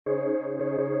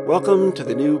Welcome to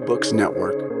the New Books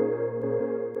Network.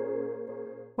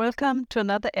 Welcome to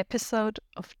another episode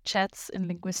of Chats in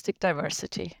Linguistic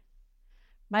Diversity.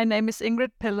 My name is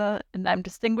Ingrid Piller, and I'm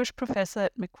Distinguished Professor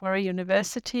at Macquarie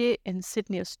University in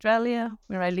Sydney, Australia,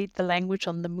 where I lead the Language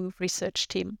on the Move research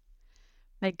team.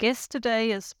 My guest today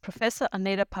is Professor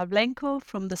Aneta Pavlenko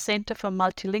from the Center for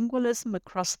Multilingualism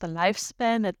Across the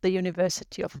Lifespan at the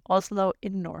University of Oslo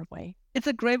in Norway. It's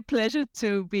a great pleasure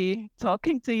to be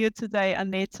talking to you today,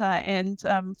 Aneta. And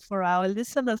for our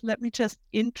listeners, let me just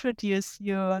introduce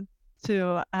you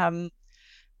to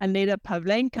Aneta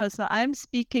Pavlenko. So I'm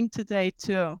speaking today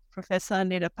to Professor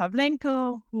Aneta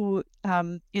Pavlenko, who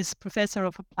is Professor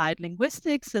of Applied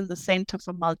Linguistics in the Center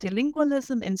for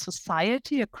Multilingualism in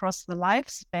Society Across the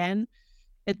Lifespan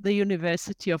at the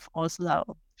University of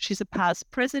Oslo. She's a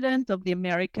past president of the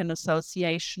American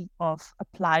Association of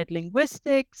Applied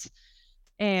Linguistics,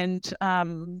 and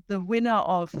the winner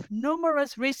of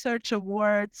numerous research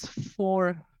awards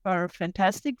for her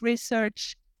fantastic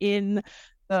research in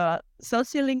the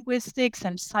sociolinguistics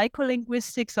and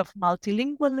psycholinguistics of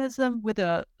multilingualism, with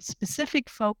a specific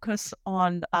focus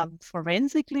on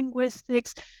forensic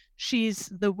linguistics. She's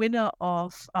the winner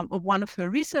of one of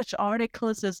her research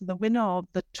articles is the winner of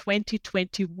the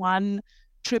 2021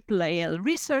 AAAL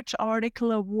Research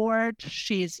Article Award.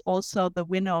 She's also the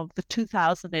winner of the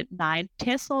 2009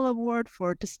 TESOL Award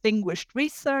for Distinguished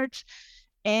Research,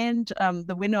 and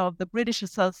the winner of the British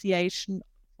Association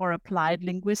for Applied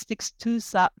Linguistics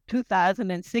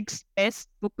 2006 Best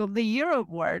Book of the Year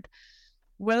Award.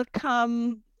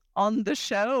 Welcome on the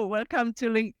show. Welcome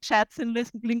to Chats in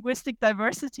Linguistic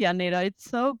Diversity, Aneta. It's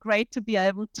so great to be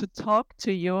able to talk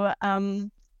to you.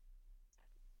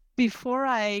 Before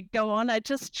I go on, I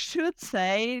just should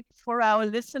say for our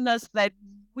listeners that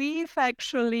we've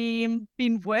actually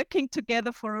been working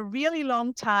together for a really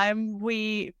long time.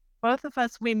 Both of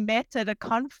us met at a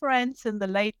conference in the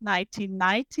late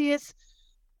 1990s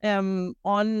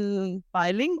on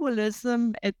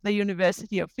bilingualism at the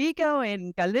University of Vigo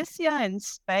in Galicia in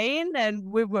Spain. And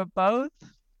we were both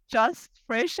just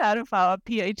fresh out of our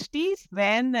PhDs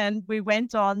then, and we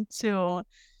went on to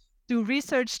do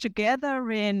research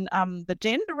together in the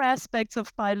gender aspects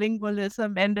of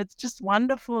bilingualism. And it's just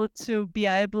wonderful to be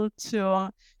able to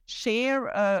share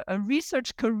a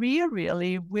research career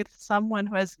really with someone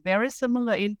who has very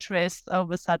similar interests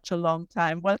over such a long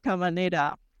time. Welcome,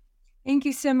 Aneta. Thank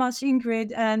you so much,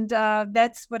 Ingrid. And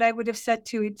that's what I would have said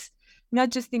too. It's not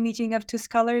just a meeting of two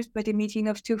scholars, but a meeting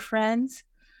of two friends.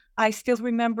 I still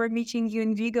remember meeting you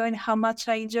in Vigo and how much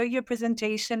I enjoyed your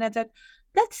presentation. I thought,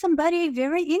 that's somebody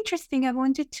very interesting I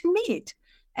wanted to meet.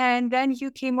 And then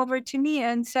you came over to me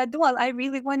and said, well, I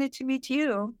really wanted to meet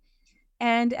you.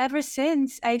 And ever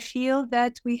since, I feel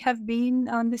that we have been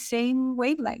on the same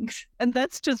wavelength. And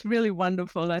that's just really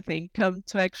wonderful, I think, to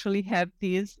actually have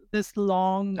this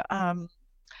long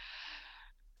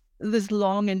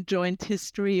and joint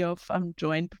history of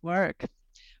joint work.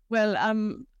 Well,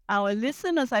 our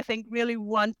listeners, I think, really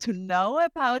want to know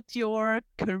about your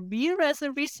career as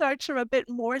a researcher a bit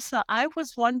more. So I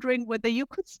was wondering whether you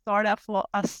could start us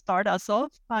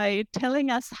off by telling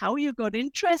us how you got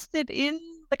interested in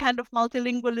the kind of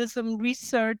multilingualism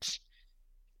research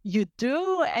you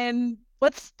do, and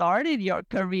what started your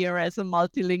career as a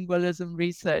multilingualism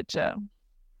researcher?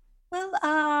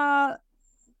 Well,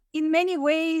 in many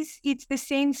ways, it's the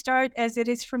same start as it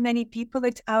is for many people.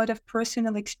 It's out of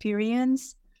personal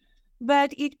experience.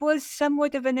 But it was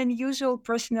somewhat of an unusual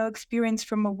personal experience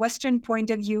from a Western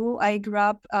point of view. I grew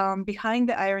up behind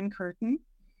the Iron Curtain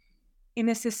in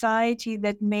a society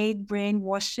that made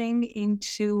brainwashing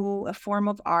into a form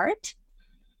of art.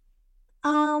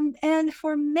 And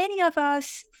for many of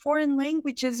us, foreign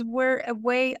languages were a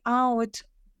way out,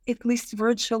 at least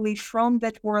virtually, from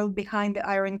that world behind the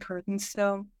Iron Curtain.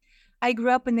 So I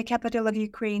grew up in the capital of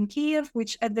Ukraine, Kiev,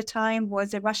 which at the time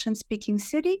was a Russian-speaking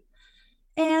city,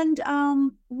 and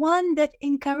one that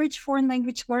encouraged foreign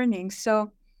language learning.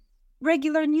 So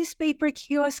regular newspaper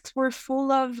kiosks were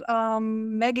full of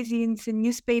magazines and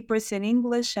newspapers in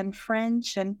English and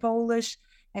French and Polish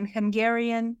and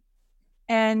Hungarian.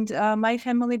 And my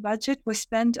family budget was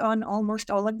spent on almost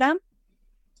all of them.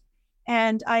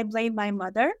 And I blame my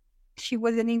mother. She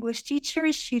was an English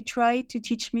teacher. She tried to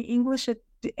teach me English at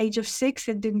the age of 6.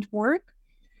 It didn't work.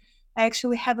 I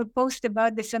actually have a post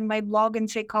about this on my blog in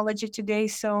Psychology Today.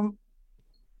 So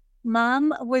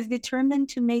Mom was determined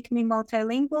to make me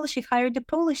multilingual. She hired a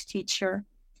Polish teacher.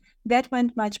 That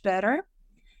went much better.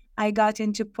 I got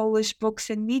into Polish books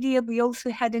and media. We also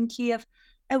had in Kiev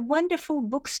a wonderful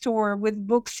bookstore with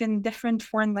books in different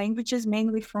foreign languages,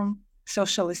 mainly from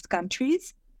socialist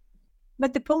countries.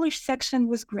 but the Polish section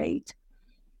was great.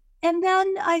 And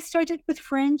then I started with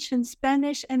French and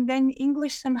Spanish, and then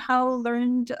English somehow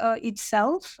learned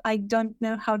itself. I don't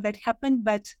know how that happened,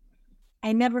 but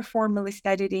I never formally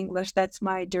studied English. That's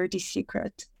my dirty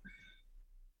secret.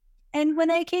 And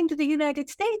when I came to the United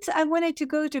States, I wanted to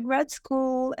go to grad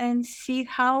school and see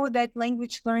how that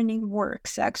language learning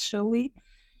works, actually.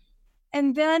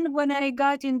 And then when I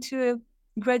got into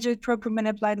a graduate program in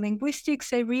applied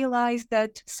linguistics, I realized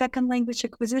that second language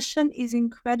acquisition is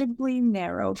incredibly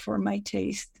narrow for my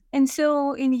taste. And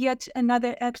so in yet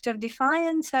another act of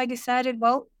defiance, I decided,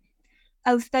 well,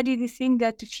 I'll study the thing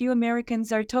that a few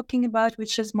Americans are talking about,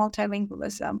 which is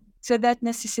multilingualism. So that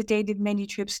necessitated many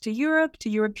trips to Europe, to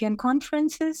European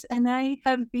conferences, and I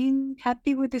have been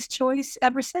happy with this choice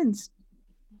ever since.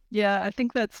 Yeah, I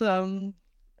think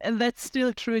and that's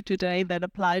still true today, that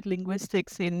applied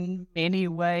linguistics in many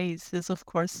ways is, of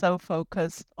course, so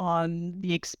focused on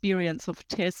the experience of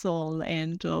TESOL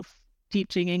and of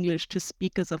teaching English to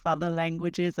speakers of other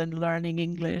languages and learning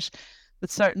English. But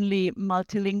certainly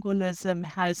multilingualism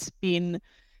has been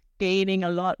gaining a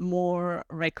lot more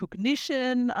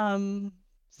recognition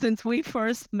since we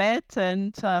first met,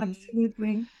 and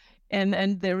Absolutely.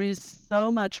 and there is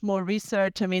so much more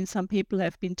research. I mean, some people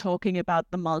have been talking about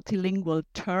the multilingual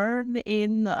turn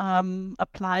in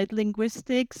applied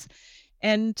linguistics.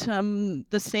 And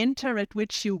the center at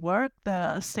which you work,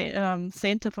 the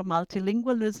Center for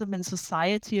Multilingualism and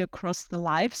Society Across the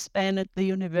Lifespan at the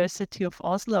University of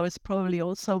Oslo, is probably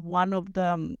also one of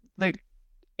the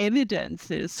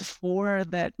evidences for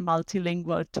that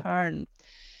multilingual turn.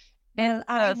 And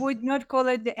I would not call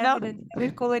it the evidence. I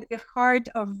would call it the heart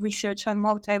of research on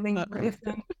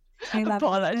multilingualism.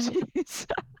 Apologies.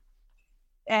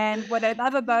 And what I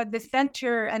love about the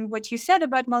center and what you said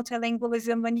about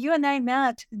multilingualism, when you and I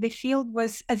met, the field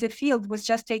was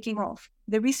just taking off.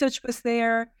 The research was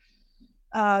there,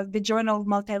 the journal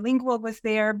Multilingual was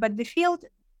there, but the field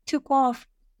took off.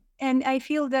 And I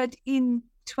feel that in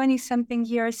 20-something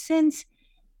years since,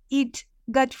 it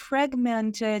got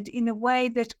fragmented in a way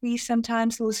that we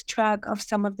sometimes lose track of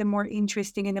some of the more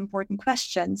interesting and important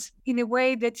questions, in a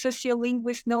way that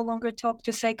sociolinguists no longer talk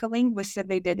to psycholinguists that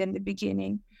they did in the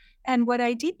beginning. And what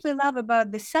I deeply love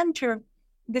about the center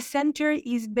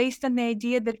is based on the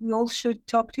idea that we all should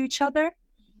talk to each other,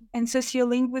 and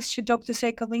sociolinguists should talk to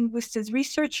psycholinguists as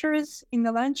researchers in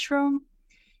the lunchroom.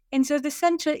 And so the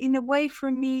center, in a way, for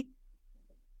me,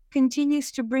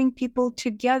 continues to bring people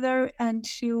together and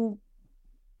to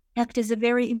act as a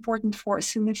very important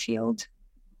force in the field.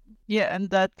 Yeah, and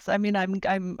that's, I mean,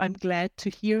 I'm glad to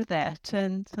hear that,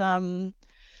 and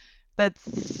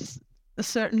that's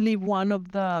certainly one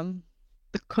of the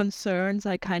concerns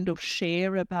I kind of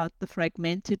share about the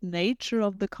fragmented nature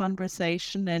of the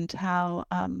conversation, and how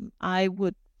I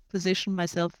would position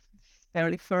myself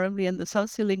fairly firmly in the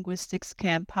sociolinguistics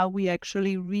camp, how we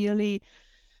actually really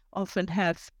often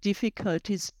have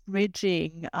difficulties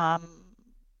bridging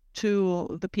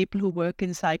to the people who work in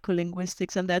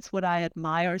psycholinguistics. And that's what I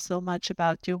admire so much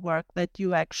about your work, that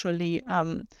you actually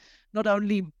not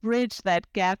only bridge that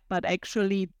gap, but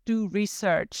actually do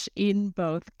research in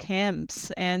both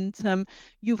camps. And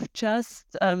you've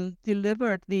just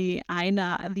delivered the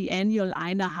annual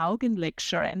Einar Haugen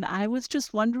lecture. And I was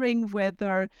just wondering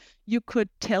whether you could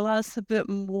tell us a bit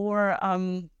more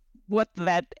what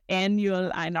that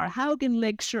annual Einar Haugen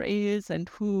lecture is and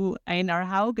who Einar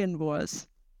Haugen was.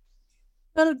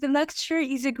 Well, the lecture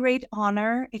is a great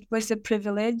honor. It was a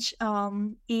privilege.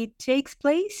 It takes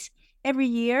place every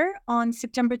year on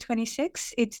September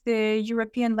 26th. It's the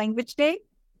European Language Day.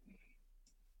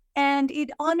 And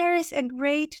it honors a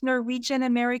great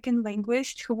Norwegian-American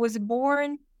linguist who was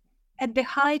born at the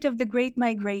height of the Great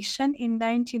Migration in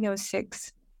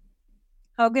 1906.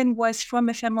 Haugen was from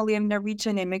a family of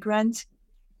Norwegian immigrants.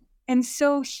 And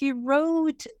so he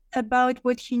wrote about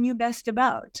what he knew best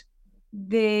about,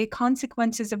 the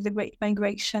consequences of the Great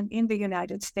Migration in the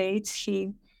United States. He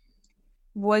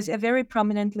was a very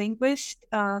prominent linguist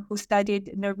who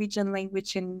studied Norwegian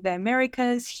language in the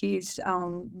Americas. His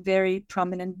very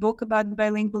prominent book about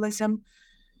bilingualism.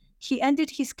 He ended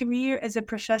his career as a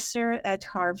professor at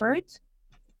Harvard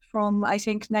from, I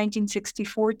think,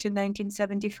 1964 to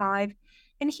 1975.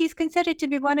 And he's considered to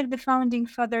be one of the founding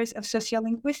fathers of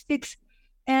sociolinguistics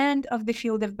and of the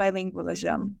field of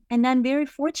bilingualism. And I'm very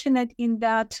fortunate in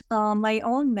that my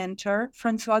own mentor,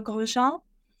 Francois Grosjean,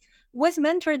 was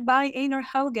mentored by Einar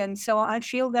Haugen. So I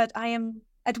feel that I am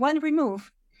at one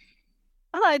remove.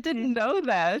 Oh, I didn't know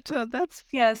that. That's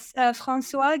Yes.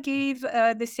 Francois gave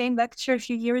the same lecture a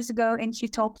few years ago, and he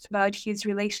talked about his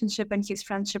relationship and his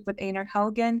friendship with Einar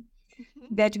Haugen.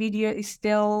 That video is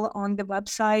still on the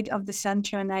website of the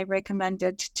center, and I recommend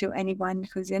it to anyone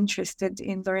who's interested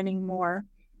in learning more.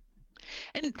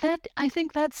 And that, I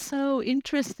think that's so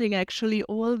interesting, actually,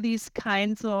 all these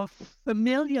kinds of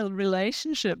familial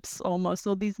relationships almost,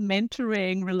 or these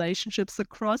mentoring relationships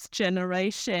across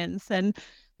generations. And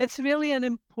it's really an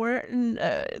important,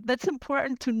 that's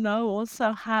important to know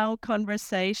also how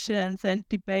conversations and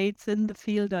debates in the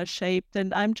field are shaped.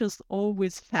 And I'm just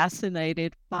always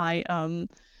fascinated by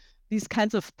these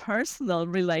kinds of personal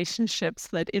relationships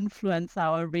that influence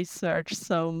our research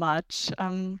so much.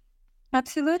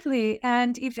 Absolutely.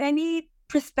 And if any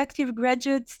prospective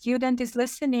graduate student is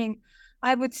listening,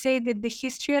 I would say that the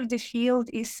history of the field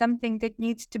is something that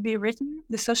needs to be written.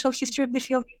 The social history of the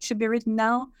field needs to be written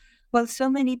now. While so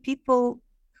many people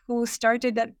who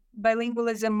started that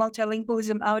bilingualism,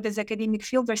 multilingualism out as academic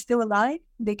field are still alive,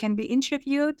 they can be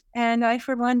interviewed. And I,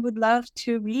 for one, would love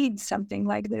to read something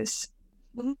like this.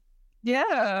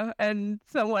 Yeah, and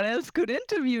someone else could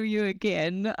interview you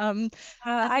again.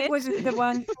 I wasn't the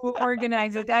one who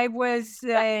organized it. I was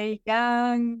a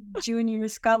young junior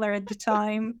scholar at the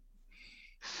time.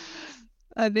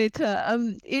 Anita,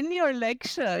 in your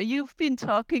lecture, you've been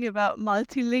talking about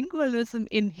multilingualism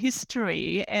in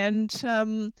history, and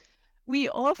we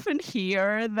often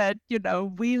hear that,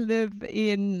 we live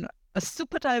in a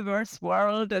super diverse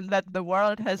world and that the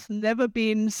world has never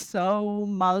been so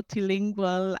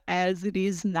multilingual as it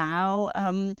is now.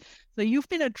 So you've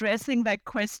been addressing that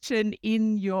question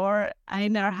in your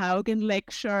Einar Haugen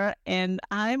lecture, and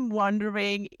I'm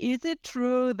wondering, is it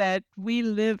true that we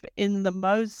live in the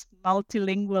most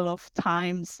multilingual of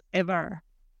times ever?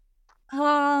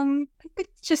 I could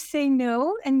just say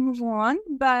no and move on,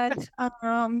 but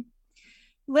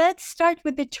let's start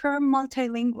with the term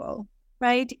multilingual,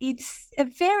 right? It's a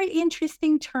very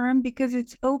interesting term because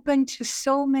it's open to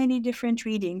so many different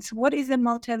readings. What is a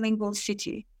multilingual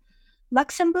city?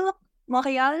 Luxembourg,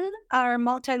 Montreal are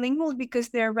multilingual because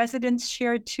their residents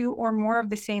share two or more of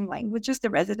the same languages. The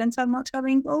residents are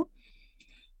multilingual.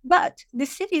 But the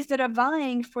cities that are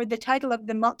vying for the title of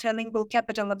the multilingual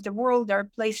capital of the world are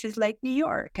places like New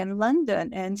York and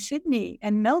London and Sydney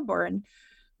and Melbourne,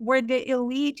 where the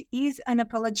elite is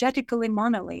unapologetically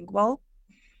monolingual,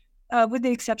 with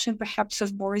the exception perhaps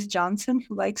of Boris Johnson,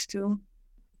 who likes to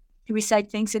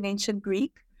recite things in ancient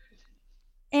Greek.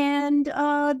 And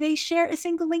they share a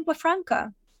single lingua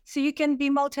franca. So you can be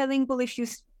multilingual if you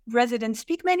residents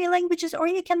speak many languages, or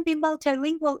you can be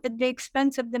multilingual at the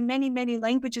expense of the many, many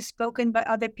languages spoken by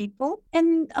other people.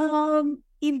 And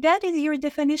if that is your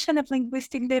definition of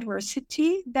linguistic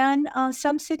diversity, then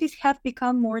some cities have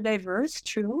become more diverse,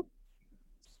 true.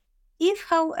 If,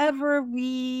 however,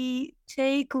 we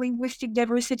take linguistic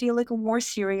diversity a little more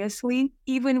seriously,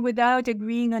 even without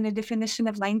agreeing on a definition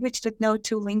of language that no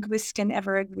two linguists can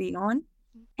ever agree on,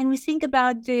 and we think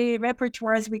about the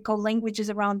repertoires we call languages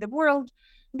around the world,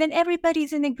 then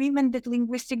everybody's in agreement that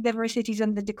linguistic diversity is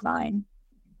on the decline.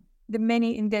 The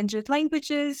many endangered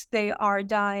languages, they are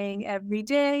dying every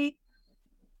day,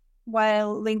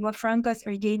 while lingua francas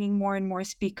are gaining more and more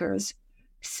speakers.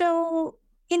 So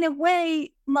in a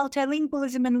way,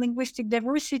 multilingualism and linguistic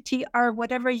diversity are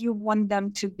whatever you want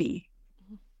them to be.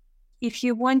 If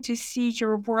you want to see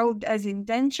your world as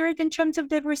endangered in terms of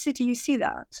diversity, you see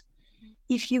that.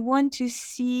 If you want to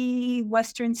see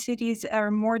Western cities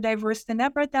are more diverse than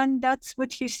ever, then that's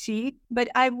what you see. But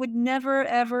I would never,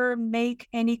 ever make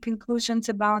any conclusions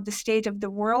about the state of the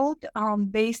world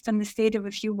based on the state of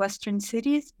a few Western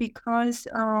cities, because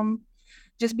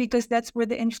just because that's where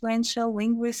the influential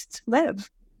linguists live.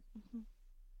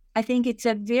 I think it's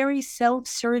a very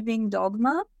self-serving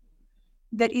dogma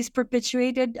that is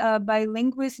perpetuated by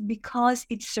linguists because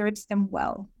it serves them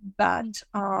well, but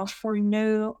for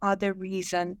no other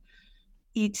reason.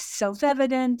 It's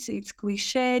self-evident, it's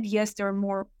cliched. Yes, there are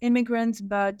more immigrants,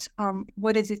 but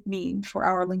what does it mean for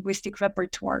our linguistic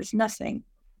repertoires? Nothing.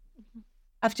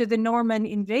 After the Norman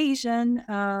invasion,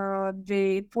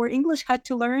 the poor English had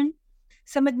to learn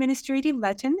some administrative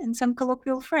Latin and some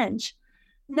colloquial French.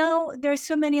 Now, there are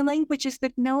so many languages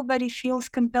that nobody feels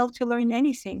compelled to learn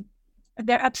anything.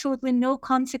 There are absolutely no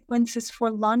consequences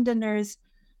for Londoners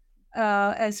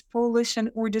as Polish and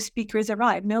Urdu speakers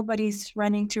arrive. Nobody's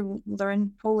running to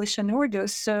learn Polish and Urdu.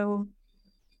 So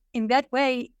in that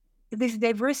way, this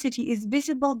diversity is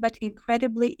visible but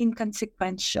incredibly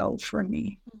inconsequential for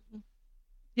me.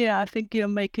 Yeah, I think you're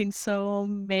making so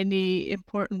many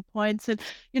important points. And,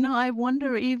 I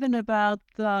wonder even about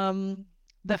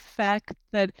the fact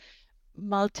that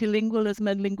multilingualism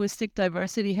and linguistic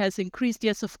diversity has increased.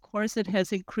 Yes, of course it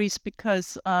has increased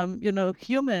because,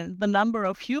 the number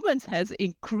of humans has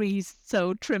increased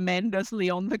so tremendously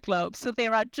on the globe. So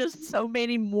there are just so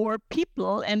many more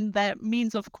people. And that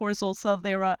means, of course, also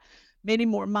there are many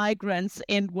more migrants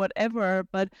and whatever.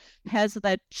 But has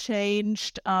that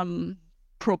changed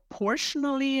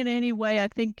proportionally in any way? I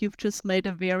think you've just made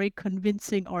a very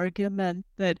convincing argument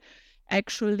that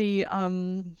actually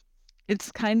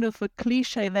it's kind of a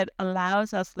cliche that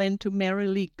allows us then to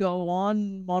merrily go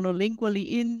on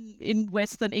monolingually in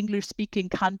Western English-speaking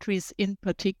countries in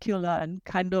particular, and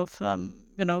kind of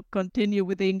continue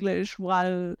with English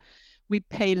while we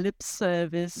pay lip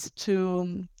service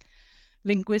to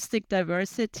linguistic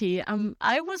diversity.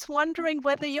 I was wondering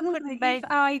whether you could If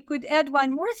I could add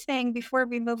one more thing before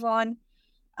we move on.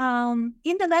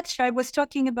 In the lecture, I was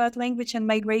talking about language and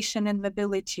migration and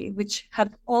mobility, which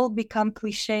have all become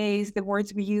cliches, the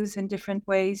words we use in different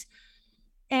ways.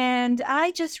 And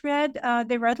I just read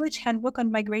the Routledge Handbook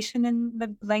on Migration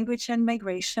and Language and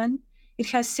Migration. It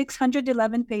has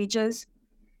 611 pages.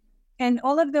 And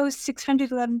all of those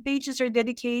 611 pages are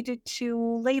dedicated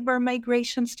to labor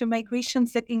migrations, to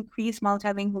migrations that increase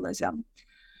multilingualism.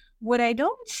 What I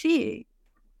don't see,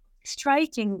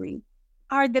 strikingly,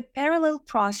 are the parallel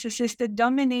processes that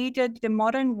dominated the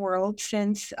modern world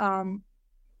since the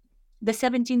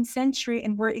 17th century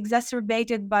and were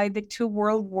exacerbated by the two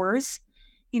world wars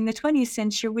in the 20th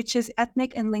century, which is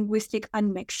ethnic and linguistic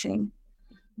unmixing.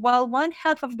 While one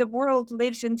half of the world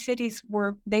lives in cities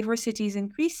where diversity is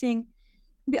increasing,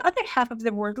 the other half of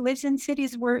the world lives in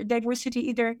cities where diversity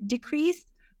either decreased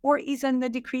or is on the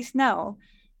decrease now,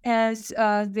 as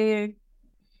the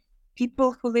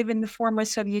people who live in the former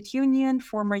Soviet Union,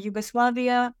 former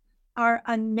Yugoslavia, are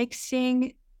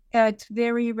unmixing at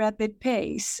very rapid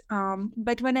pace.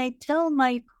 But when I tell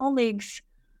my colleagues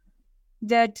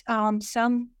that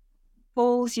some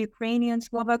Poles, Ukrainians,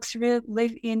 Slovaks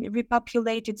live in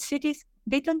repopulated cities,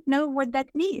 they don't know what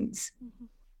that means. Mm-hmm.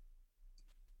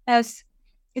 As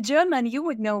a German, you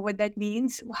would know what that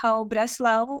means, how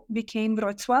Breslau became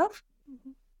Wrocław.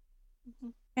 Mm-hmm.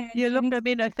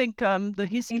 I think the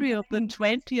history of the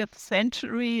 20th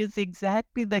century is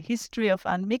exactly the history of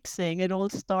unmixing. It all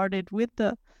started with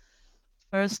the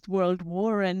First World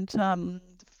War, and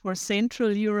for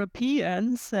Central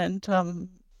Europeans, and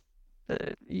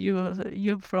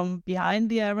you from behind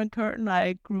the Iron Curtain.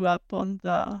 I grew up on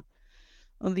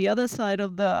the other side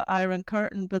of the Iron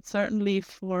Curtain, but certainly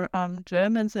for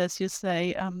Germans, as you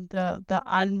say, the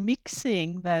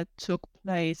unmixing that took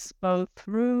place both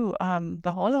through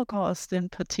the Holocaust in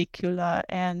particular,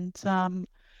 and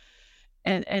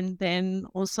then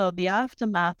also the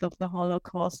aftermath of the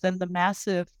Holocaust and the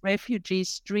massive refugee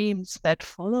streams that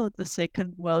followed the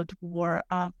Second World War,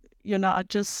 are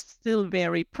just still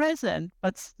very present,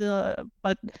 but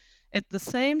at the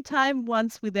same time,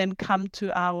 once we then come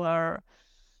to our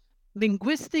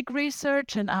linguistic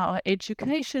research and our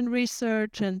education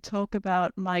research and talk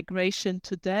about migration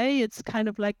today, it's kind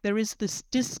of like there is this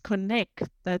disconnect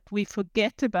that we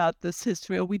forget about this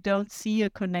history, or we don't see a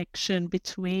connection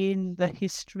between the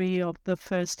history of the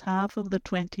first half of the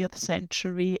 20th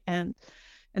century and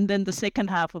then the second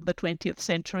half of the 20th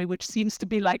century, which seems to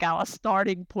be like our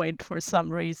starting point for some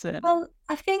reason. Well,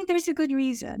 I think there's a good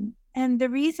reason. And the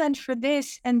reason for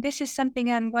this, and this is something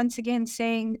I'm once again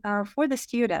saying for the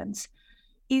students,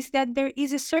 is that there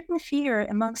is a certain fear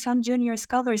among some junior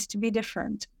scholars to be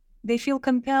different. They feel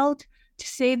compelled to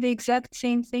say the exact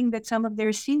same thing that some of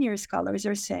their senior scholars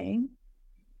are saying.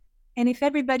 And if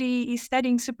everybody is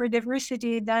studying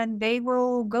superdiversity, then they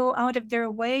will go out of their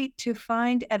way to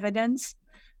find evidence,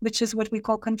 which is what we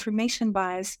call confirmation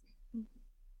bias.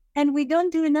 And we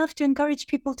don't do enough to encourage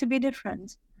people to be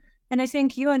different. And I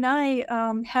think you and I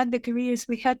had the careers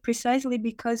we had precisely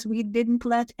because we didn't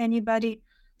let anybody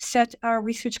set our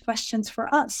research questions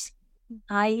for us.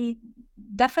 I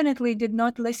definitely did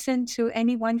not listen to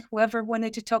anyone who ever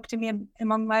wanted to talk to me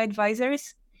among my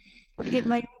advisors. I did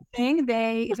my own thing.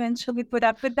 They eventually put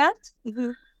up with that.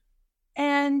 Mm-hmm.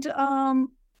 And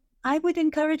I would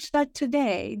encourage that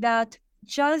today, that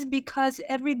just because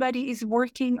everybody is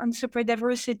working on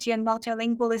superdiversity and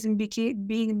multilingualism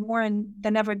being more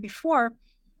than ever before,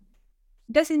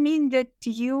 doesn't mean that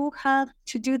you have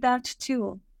to do that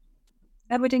too.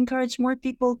 I would encourage more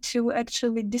people to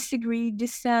actually disagree,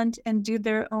 dissent, and do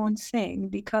their own thing,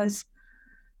 because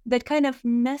that kind of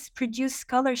mass-produced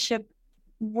scholarship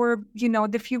where,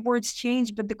 the few words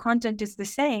change, but the content is the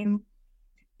same,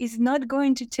 is not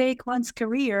going to take one's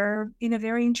career in a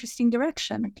very interesting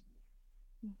direction.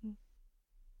 Mm-hmm.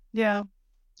 Yeah.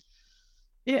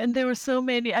 Yeah, and there were so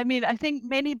many. I mean, I think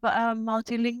many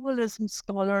multilingualism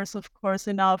scholars, of course,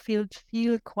 in our field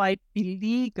feel quite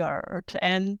beleaguered,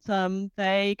 and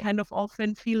they kind of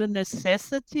often feel a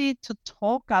necessity to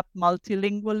talk up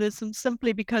multilingualism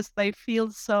simply because they feel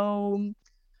so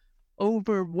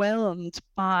overwhelmed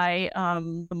by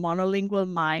the monolingual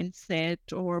mindset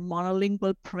or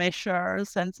monolingual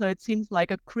pressures. And so it seems like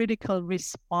a critical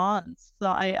response. So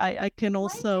I can Why do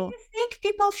also, you think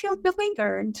people feel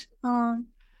beleaguered?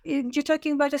 You're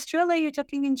talking about Australia, you're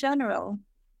talking in general.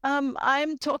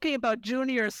 I'm talking about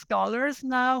junior scholars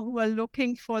now who are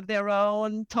looking for their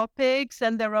own topics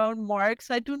and their own marks.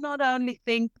 I do not only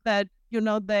think that,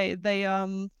 they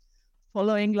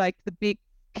following like the big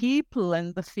people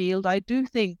in the field. I do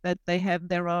think that they have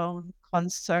their own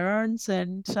concerns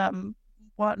and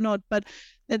whatnot, but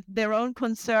their own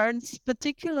concerns,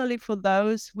 particularly for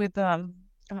those with uh,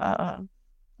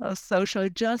 a social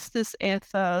justice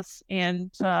ethos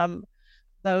and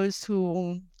those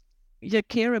who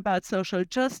care about social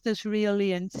justice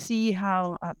really and see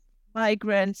how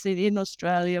migrants in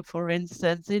Australia, for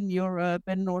instance, in Europe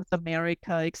and North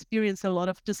America experience a lot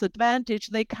of disadvantage.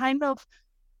 They kind of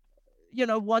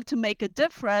want to make a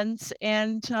difference,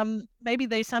 and maybe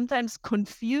they sometimes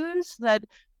confuse that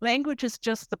language is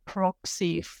just the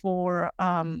proxy for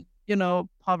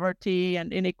poverty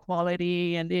and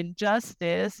inequality and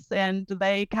injustice, and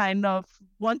they kind of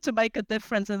want to make a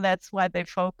difference, and that's why they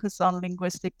focus on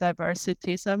linguistic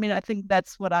diversity. So I mean, I think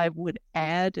that's what I would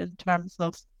add in terms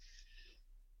of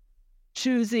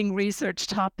choosing research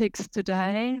topics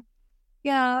today.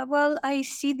 Yeah, well, I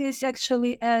see this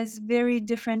actually as very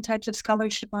different types of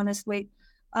scholarship, honestly.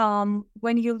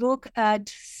 When you look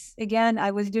at, again, I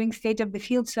was doing state of the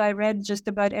field, so I read just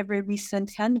about every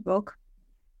recent handbook.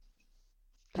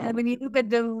 And when you look at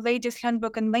the latest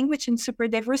handbook on language and super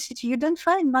diversity, you don't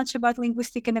find much about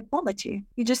linguistic inequality.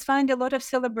 You just find a lot of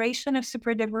celebration of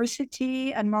super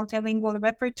diversity and multilingual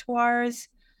repertoires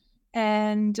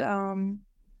and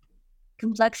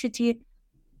complexity,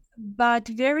 but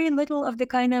very little of the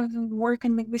kind of work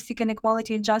in linguistic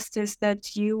inequality and justice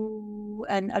that you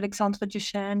and Alexandre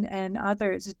Duchesne and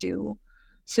others do.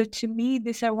 So to me,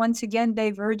 these are once again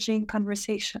diverging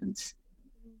conversations.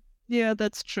 Yeah,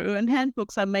 that's true. And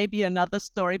handbooks are maybe another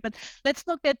story, but let's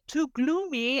not get too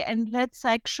gloomy and let's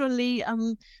actually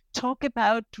talk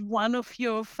about one of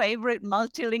your favorite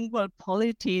multilingual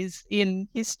polities in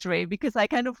history, because I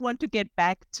kind of want to get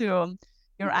back to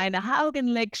your Ina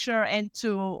Haugen lecture and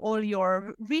to all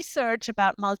your research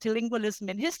about multilingualism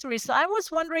in history. So I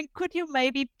was wondering, could you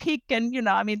maybe pick, and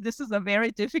I mean, this is a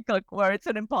very difficult word, it's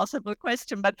an impossible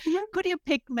question, but could you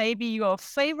pick maybe your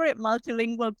favorite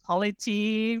multilingual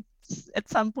polity at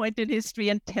some point in history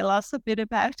and tell us a bit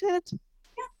about it?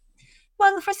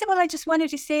 Well, first of all, I just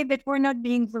wanted to say that we're not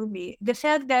being gloomy. The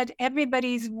fact that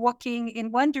everybody's walking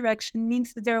in one direction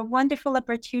means that there are wonderful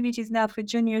opportunities now for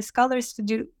junior scholars to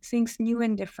do things new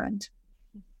and different.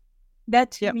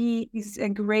 That to me is a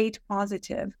great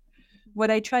positive.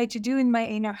 What I try to do in my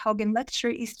Einar Haugen lecture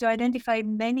is to identify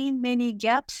many, many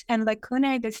gaps and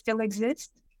lacunae that still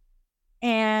exist.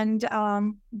 And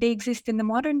they exist in the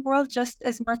modern world just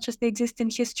as much as they exist in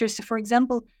history. So, for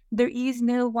example, there is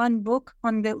no one book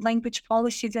on the language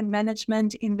policies and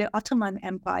management in the Ottoman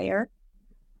Empire,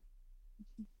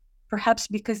 perhaps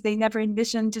because they never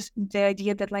envisioned the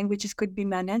idea that languages could be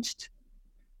managed.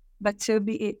 But so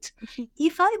be it.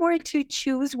 If I were to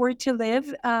choose where to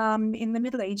live in the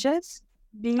Middle Ages,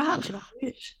 being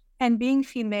Jewish and being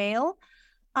female,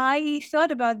 I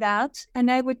thought about that, and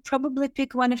I would probably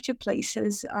pick one of two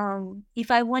places.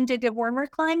 If I wanted a warmer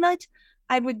climate,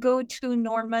 I would go to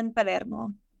Norman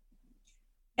Palermo.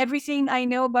 Everything I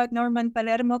know about Norman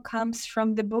Palermo comes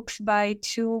from the books by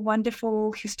two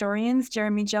wonderful historians,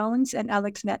 Jeremy Jones and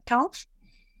Alex Metcalf,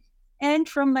 and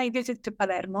from my visit to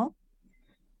Palermo.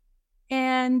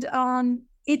 And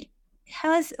it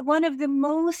has one of the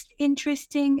most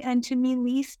interesting and to me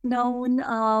least known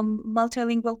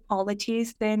multilingual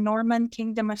polities, the Norman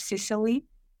Kingdom of Sicily.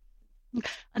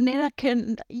 Anela,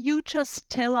 can you just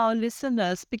tell our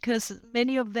listeners, because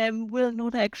many of them will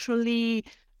not actually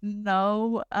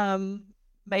know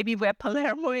maybe where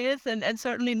Palermo is, and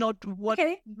certainly not what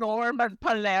Norman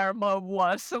Palermo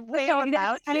was. So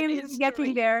whereabouts I am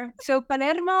getting there. So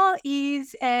Palermo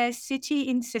is a city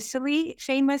in Sicily,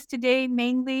 famous today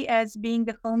mainly as being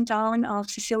the hometown of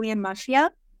Sicilian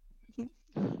mafia.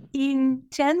 In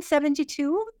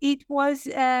 1072, it was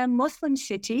a Muslim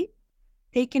city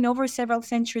taken over several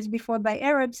centuries before by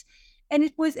Arabs, and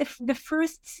it was the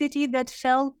first city that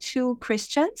fell to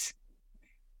Christians.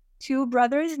 Two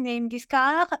brothers named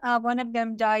Giscard, one of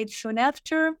them died soon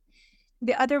after,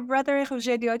 The other brother,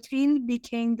 Roger de Hauteville,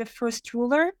 became the first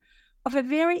ruler of a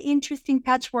very interesting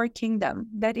patchwork kingdom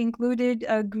that included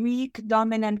a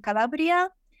Greek-dominant Calabria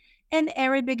and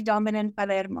Arabic-dominant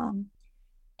Palermo.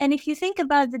 And if you think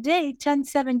about the date,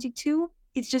 1072,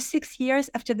 it's just 6 years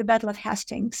after the Battle of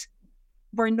Hastings,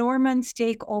 where Normans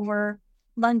take over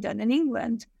London and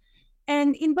England.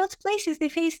 And in both places, they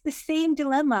face the same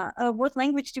dilemma of what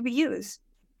language do we use?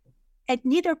 At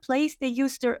neither place, they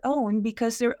use their own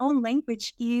because their own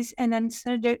language is an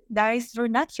unstandardized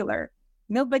vernacular.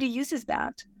 Nobody uses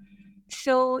that.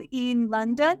 So in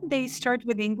London, they start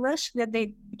with English, then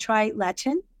they try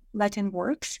Latin. Latin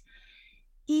works.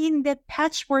 In the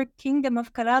patchwork kingdom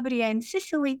of Calabria and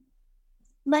Sicily,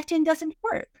 Latin doesn't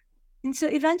work. And so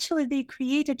eventually they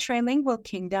create a trilingual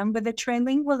kingdom with a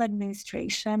trilingual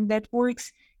administration that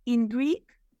works in Greek,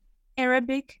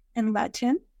 Arabic, and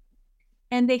Latin.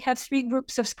 And they have 3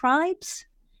 groups of scribes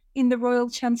in the royal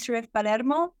chancery of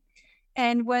Palermo.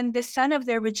 And when the son of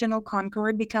the original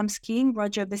conqueror becomes king,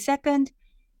 Roger II,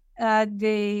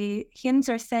 the hymns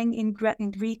are sang in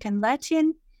Greek and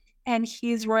Latin, and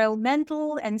his royal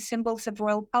mantle and symbols of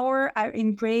royal power are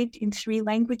engraved in 3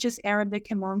 languages,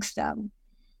 Arabic amongst them.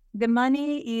 The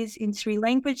money is in 3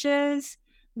 languages.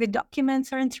 The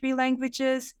documents are in 3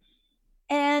 languages.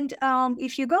 And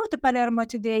if you go to Palermo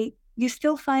today, you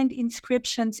still find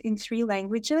inscriptions in 3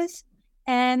 languages.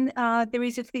 And there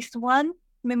is at least one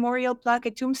memorial plaque,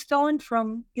 a tombstone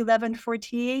from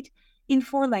 1148 in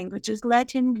 4 languages,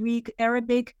 Latin, Greek,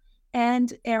 Arabic,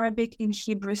 and Arabic in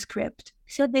Hebrew script.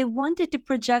 So they wanted to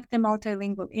project a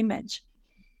multilingual image.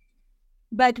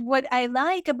 But what I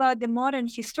like about the modern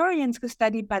historians who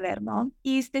study Palermo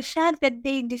is the fact that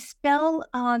they dispel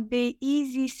the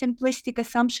easy, simplistic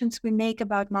assumptions we make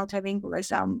about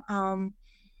multilingualism.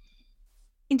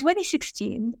 In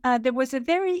 2016, there was a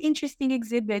very interesting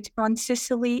exhibit on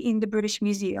Sicily in the British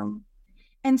Museum.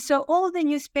 And so all the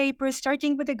newspapers,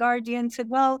 starting with The Guardian, said,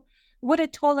 well, what a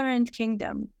tolerant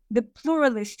kingdom, the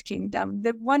pluralist kingdom,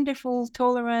 the wonderful,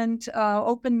 tolerant,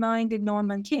 open-minded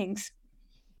Norman kings.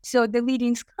 So the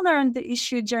leading scholar on the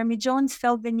issue, Jeremy Jones,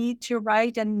 felt the need to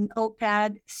write an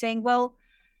op-ed saying, well,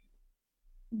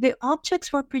 the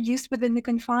objects were produced within the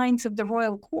confines of the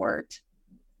royal court.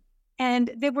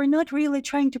 And they were not really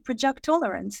trying to project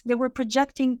tolerance. They were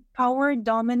projecting power,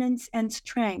 dominance, and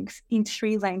strength in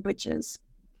 3 languages.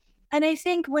 And I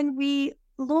think when we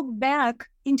look back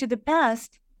into the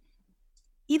past,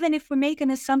 even if we make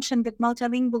an assumption that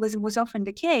multilingualism was often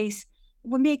the case,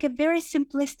 we make a very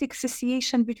simplistic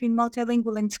association between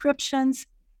multilingual inscriptions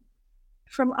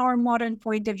from our modern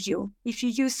point of view. If you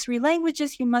use 3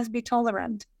 languages, you must be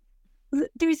tolerant.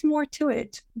 There is more to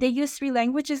it. They used 3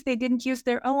 languages. They didn't use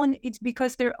their own. It's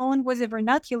because their own was a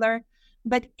vernacular,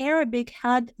 but Arabic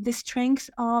had the strength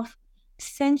of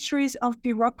centuries of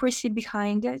bureaucracy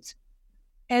behind it,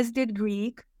 as did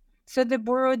Greek. So they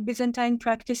borrowed Byzantine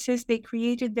practices. They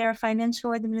created their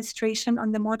financial administration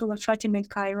on the model of Fatimid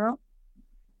Cairo.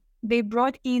 They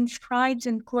brought in scribes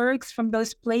and clerks from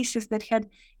those places that had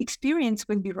experience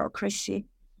with bureaucracy.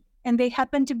 And they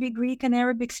happened to be Greek and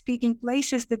Arabic-speaking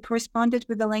places that corresponded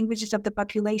with the languages of the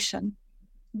population.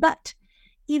 But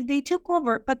if they took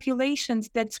over populations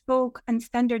that spoke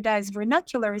unstandardized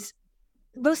vernaculars,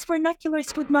 those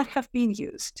vernaculars would not have been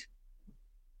used.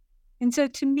 And so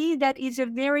to me, that is a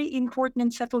very important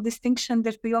and subtle distinction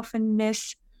that we often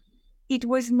miss. It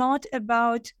was not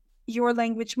about your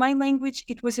language, my language.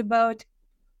 It was about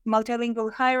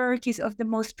multilingual hierarchies of the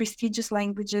most prestigious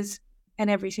languages and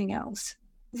everything else.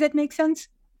 Does that make sense?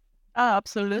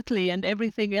 Absolutely. And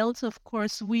everything else, of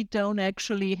course, we don't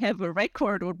actually have a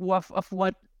record of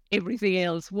what everything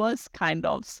else was, kind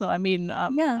of. So, I mean,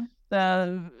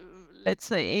 let's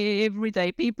say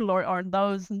everyday people or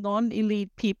those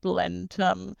non-elite people, and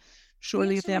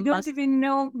surely we don't even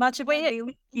know much about the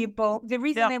elite people. The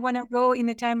reason I want to go in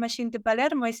a time machine to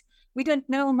Palermo is we don't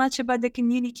know much about the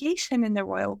communication in the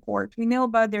royal court. We know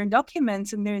about their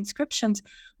documents and their inscriptions.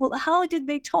 Well, how did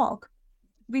they talk?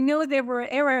 We know there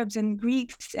were Arabs and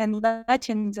Greeks and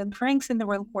Latins and Franks in the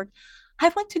royal court. I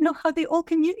want to know how they all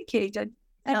communicated.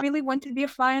 I really want to be a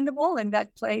fly on the wall in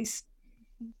that place.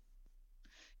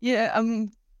 Yeah,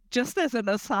 just as an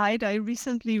aside, I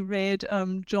recently read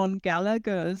John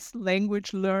Gallagher's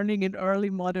Language Learning in Early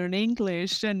Modern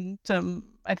English, and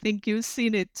I think you've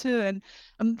seen it too.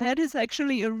 And that is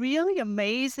actually a really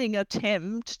amazing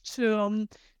attempt to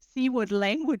see what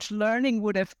language learning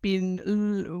would have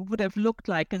looked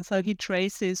like. And so he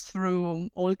traces through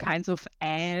all kinds of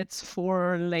ads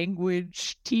for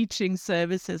language teaching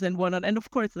services and whatnot. And of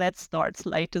course, that starts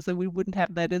later, so we wouldn't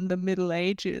have that in the Middle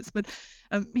Ages. But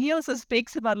he also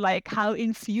speaks about like how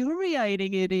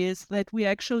infuriating it is that we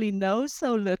actually know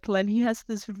so little. And he has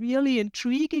this really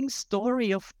intriguing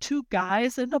story of two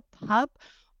guys in a pub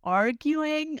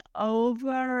arguing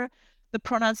over the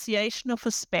pronunciation of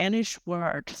a Spanish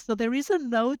word. So there is a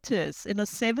notice in a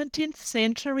 17th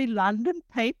century London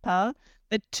paper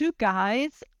that two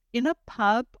guys in a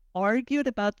pub argued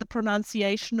about the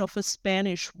pronunciation of a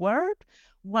Spanish word.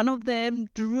 One of them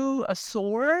drew a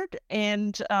sword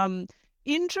and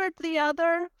injured the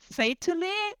other fatally,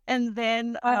 and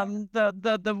then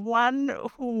the one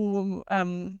who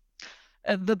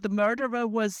the murderer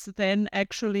was then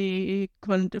actually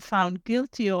found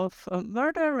guilty of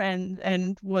murder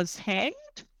and was hanged.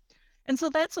 And so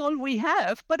that's all we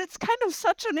have. But it's kind of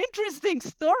such an interesting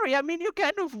story. I mean, you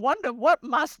kind of wonder what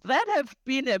must that have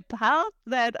been about,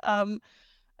 that an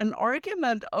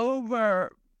argument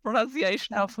over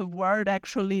pronunciation of a word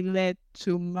actually led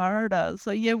to murder. So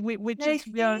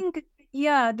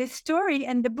yeah, the story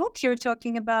and the book you're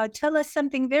talking about tell us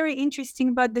something very interesting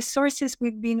about the sources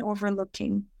we've been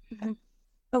overlooking. Mm-hmm.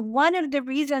 But one of the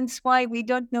reasons why we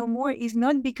don't know more is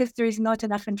not because there is not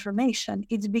enough information.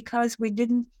 It's because we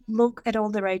didn't look at all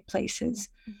the right places.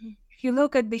 Mm-hmm. If you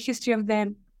look at the history of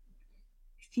the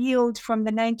field from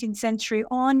the 19th century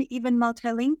on, even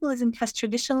multilingualism has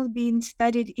traditionally been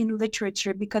studied in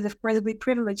literature because, of course, we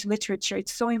privilege literature.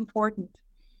 It's so important.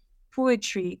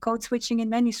 Poetry, code switching in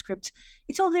manuscripts.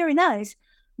 It's all very nice.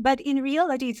 But in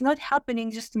reality, it's not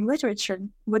happening just in literature.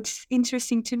 What's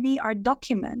interesting to me are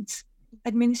documents,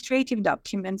 administrative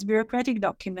documents, bureaucratic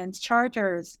documents,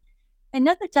 charters.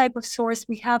 Another type of source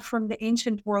we have from the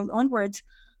ancient world onwards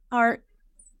are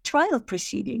trial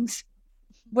proceedings.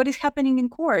 What is happening in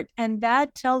court? And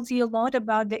that tells you a lot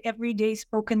about the everyday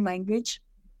spoken language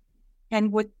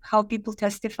and how people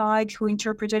testified, who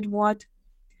interpreted what.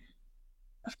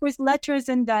 Of course, letters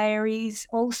and diaries,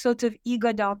 all sorts of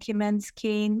ego documents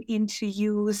came into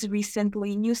use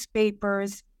recently,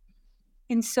 newspapers.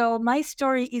 And so my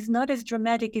story is not as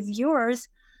dramatic as yours,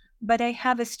 but I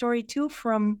have a story too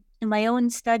from my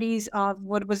own studies of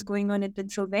what was going on in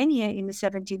Pennsylvania in the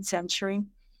 17th century.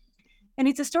 And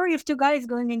it's a story of two guys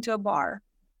going into a bar.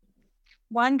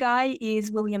 One guy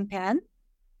is William Penn,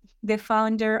 the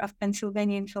founder of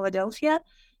Pennsylvania and Philadelphia.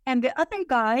 And the other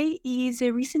guy is a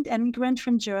recent immigrant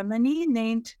from Germany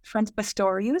named Franz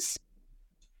Pastorius.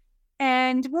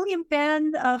 And William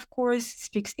Penn, of course,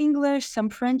 speaks English, some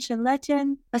French and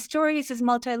Latin. Pastorius is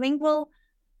multilingual,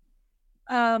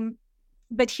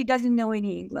 but he doesn't know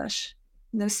any English.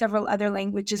 There's several other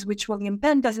languages which William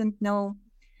Penn doesn't know.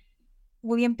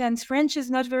 William Penn's French is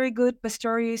not very good.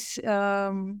 Pastorius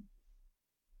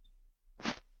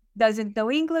doesn't know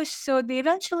English, so they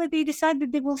decide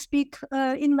that they will speak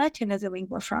in Latin as a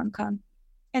lingua franca.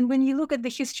 And when you look at the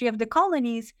history of the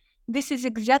colonies, this is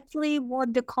exactly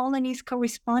what the colonies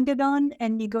corresponded on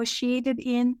and negotiated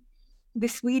in. The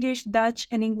Swedish, Dutch,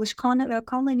 and English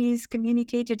colonies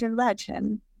communicated in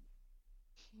Latin.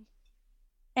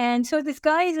 And so these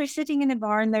guys are sitting in a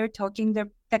bar and they're talking, they're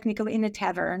technically in a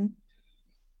tavern.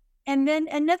 And then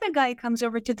another guy comes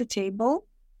over to the table,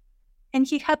 and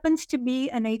he happens to be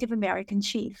a Native American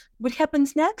chief. What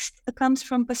happens next comes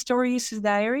from Pastorius'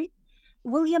 diary.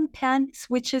 William Penn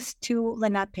switches to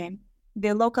Lenape,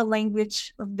 the local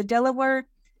language of the Delaware,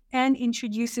 and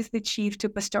introduces the chief to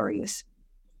Pastorius.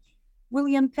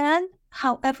 William Penn,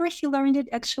 however he learned it,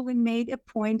 actually made a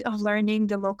point of learning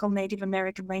the local Native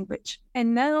American language.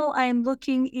 And now I'm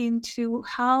looking into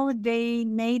how they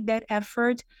made that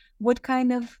effort, what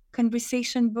kind of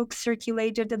conversation books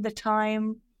circulated at the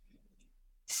time.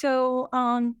 So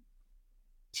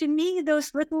to me,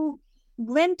 those little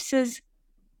glimpses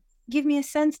give me a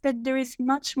sense that there is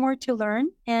much more to learn.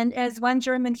 And as one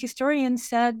German historian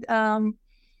said,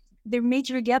 there are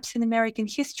major gaps in American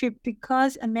history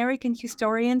because American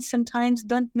historians sometimes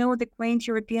don't know the quaint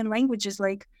European languages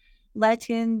like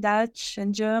Latin, Dutch,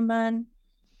 and German.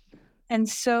 And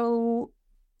so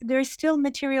there are still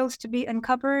materials to be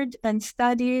uncovered and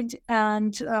studied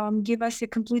and give us a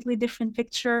completely different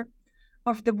picture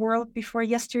of the world before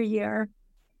yesteryear.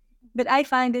 But I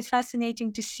find it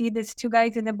fascinating to see these two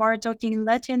guys in the bar talking in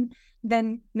Latin,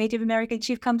 then Native American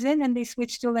chief comes in and they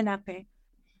switch to Lenape.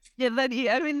 Yeah, that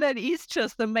is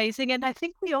just amazing. And I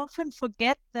think we often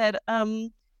forget that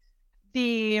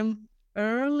the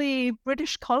early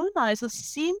British colonizers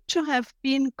seem to have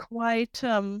been quite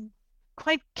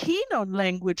quite keen on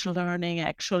language learning,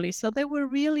 actually. So they were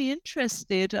really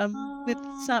interested with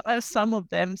some of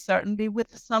them, certainly.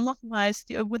 With some of my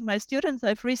students,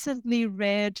 I've recently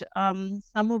read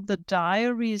some of the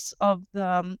diaries of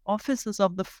the officers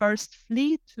of the First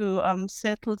Fleet to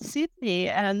settle Sydney,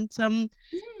 and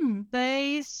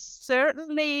they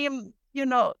certainly,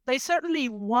 they certainly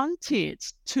wanted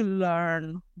to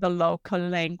learn the local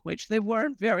language. They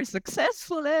weren't very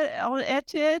successful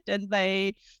at it, and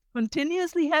they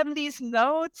continuously have these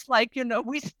notes like,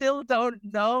 we still don't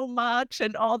know much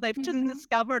and all. They've just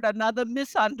discovered another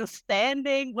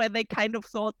misunderstanding where they kind of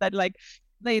thought that, like,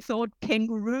 they thought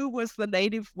kangaroo was the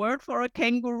native word for a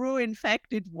kangaroo. In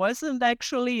fact, it wasn't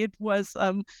actually. It was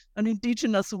an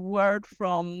indigenous word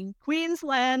from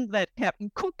Queensland that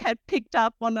Captain Cook had picked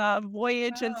up on a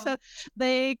voyage. Wow. And so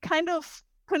they kind of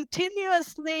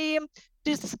continuously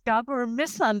discover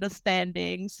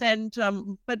misunderstandings, and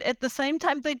but at the same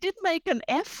time they did make an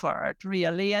effort,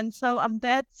 really. And so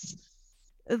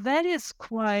that is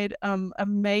quite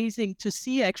amazing to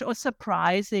see, actually, or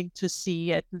surprising to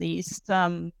see, at least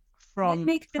from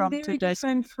makes them very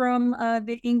different from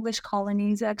the English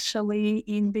colonies, actually,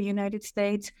 in the United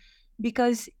States,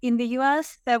 because in the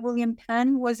U.S. William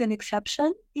Penn was an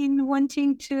exception in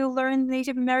wanting to learn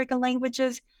Native American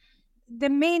languages. The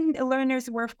main learners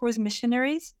were, of course,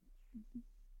 missionaries,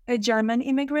 German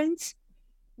immigrants,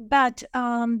 but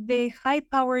the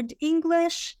high-powered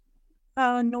English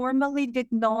normally did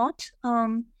not.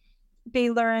 They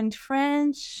learned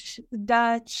French,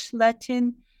 Dutch,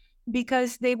 Latin,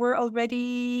 because they were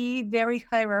already very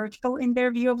hierarchical in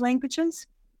their view of languages.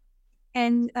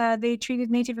 And they treated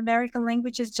Native American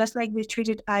languages just like we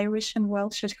treated Irish and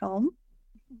Welsh at home.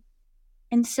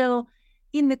 And so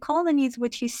in the colonies,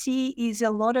 what you see is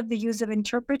a lot of the use of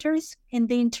interpreters, and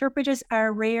the interpreters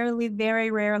are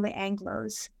very rarely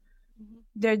Anglos.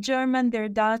 They're German, they're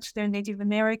Dutch, they're Native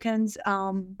Americans,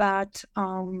 but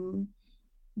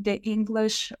the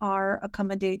English are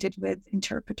accommodated with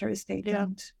interpreters. They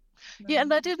don't. Yeah,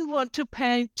 and I didn't want to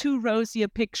paint too rosy a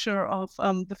picture of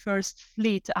the First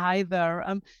Fleet either.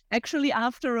 Actually,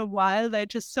 after a while, they're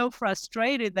just so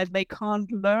frustrated that they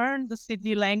can't learn the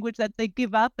Sydney language that they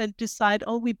give up and decide,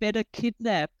 we better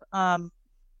kidnap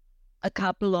a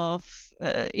couple of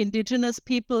indigenous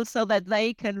people so that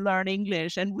they can learn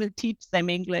English, and we'll teach them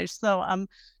English. So,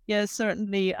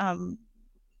 certainly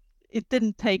it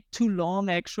didn't take too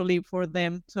long, actually, for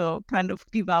them to kind of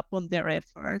give up on their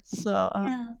efforts. So,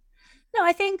 No,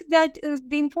 I think that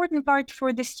the important part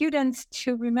for the students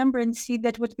to remember and see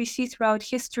that what we see throughout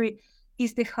history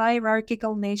is the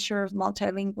hierarchical nature of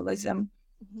multilingualism.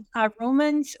 Are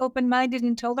Romans open-minded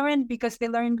and tolerant because they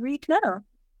learned Greek? No.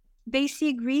 They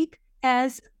see Greek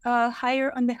as higher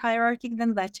on the hierarchy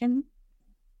than Latin.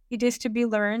 It is to be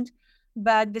learned,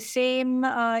 but the same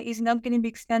is not going to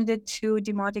be extended to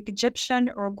Demotic Egyptian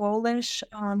or Gaulish.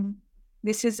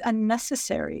 This is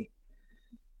unnecessary.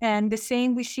 And the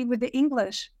same we see with the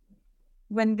English.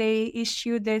 When they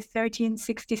issued the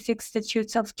 1366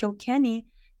 Statutes of Kilkenny,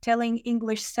 telling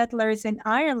English settlers in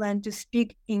Ireland to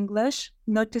speak English,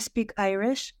 not to speak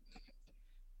Irish.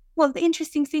 Well, the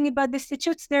interesting thing about the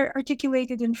statutes, they're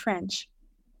articulated in French.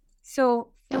 So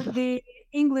for the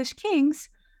English kings,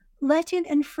 Latin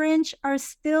and French are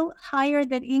still higher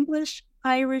than English.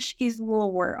 Irish is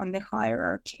lower on the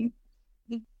hierarchy.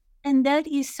 And that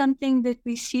is something that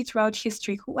we see throughout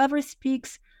history. Whoever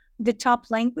speaks the top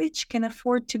language can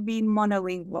afford to be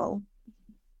monolingual.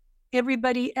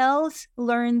 Everybody else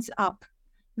learns up.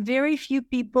 Very few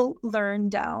people learn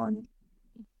down.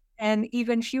 And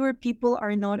even fewer people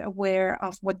are not aware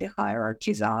of what the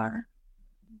hierarchies are.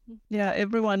 Yeah,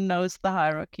 everyone knows the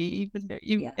hierarchy.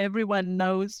 Everyone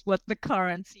knows what the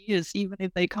currency is, even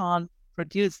if they can't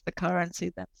produce the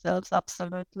currency themselves.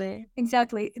 Absolutely.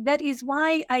 Exactly. That is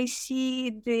why I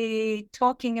see the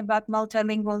talking about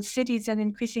multilingual cities and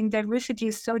increasing diversity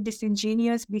is so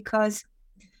disingenuous, because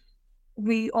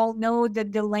we all know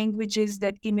that the languages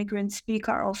that immigrants speak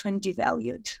are often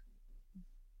devalued.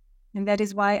 And that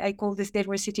is why I call this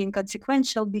diversity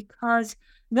inconsequential, because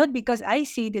not because I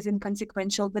see it as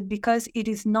inconsequential, but because it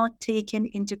is not taken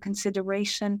into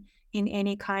consideration in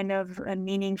any kind of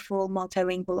meaningful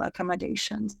multilingual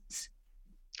accommodations.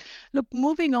 Look,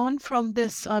 moving on from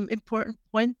this important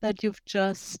point that you've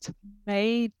just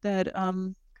made, that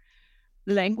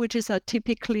languages are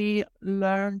typically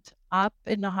learned up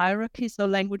in a hierarchy. So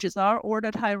languages are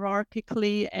ordered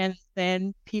hierarchically, and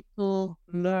then people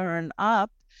learn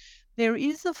up. There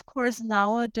is, of course,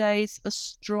 nowadays a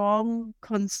strong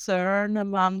concern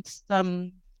amongst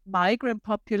migrant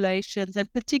populations,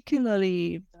 and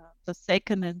particularly the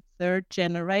second and third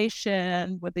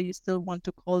generation, whether you still want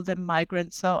to call them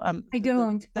migrants. So I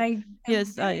don't.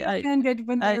 Yes, I'm offended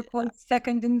when they're called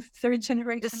second and third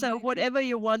generation. So whatever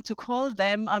you want to call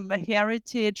them, I'm a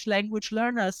heritage language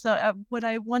learner. So what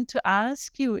I want to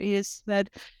ask you is that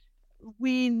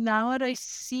we nowadays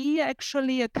see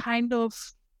actually a kind of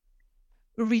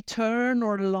return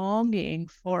or longing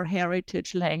for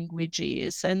heritage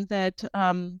languages, and that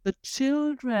the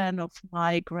children of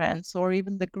migrants or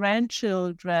even the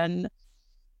grandchildren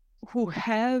who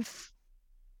have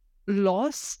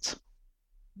lost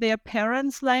their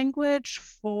parents' language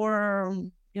for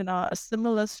a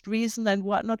similar reason and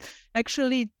whatnot,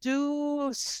 actually do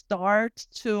start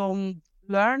to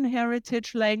learn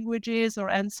heritage languages or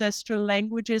ancestral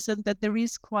languages, and that there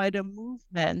is quite a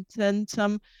movement. And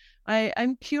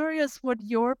I'm curious what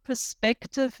your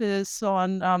perspective is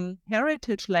on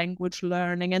heritage language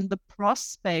learning and the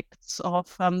prospects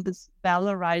of this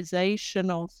valorization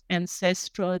of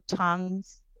ancestral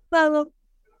tongues. Well,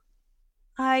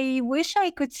 I wish I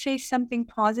could say something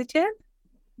positive.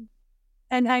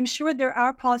 And I'm sure there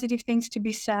are positive things to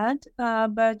be said,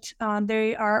 but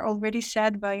they are already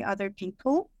said by other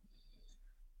people.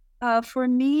 For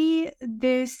me,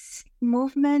 this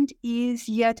movement is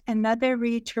yet another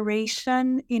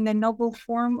reiteration in a noble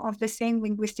form of the same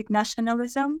linguistic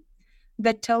nationalism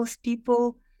that tells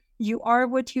people you are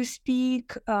what you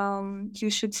speak, you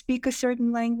should speak a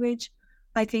certain language.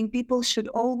 I think people should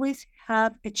always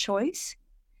have a choice.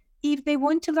 If they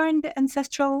want to learn the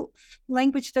ancestral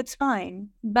language, that's fine.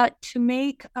 But to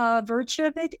make a virtue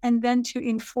of it and then to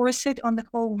enforce it on the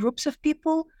whole groups of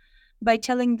people by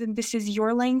telling them this is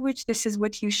your language, this is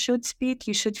what you should speak,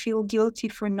 you should feel guilty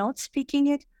for not speaking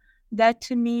it, that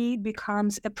to me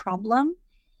becomes a problem.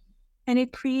 And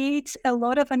it creates a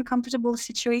lot of uncomfortable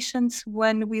situations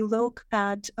when we look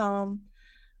at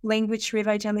language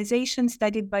revitalization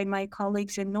studied by my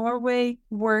colleagues in Norway,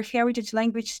 where heritage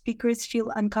language speakers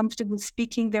feel uncomfortable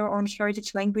speaking their own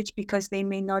heritage language because they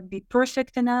may not be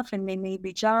perfect enough and they may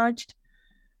be judged.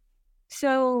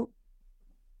 So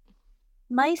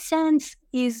my sense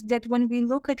is that when we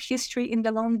look at history in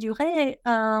the longue durée,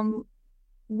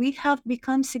 we have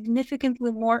become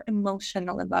significantly more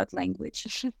emotional about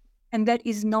language. And that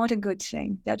is not a good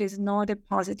thing. That is not a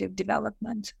positive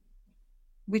development,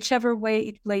 whichever way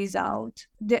it plays out.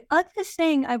 The other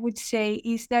thing I would say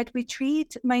is that we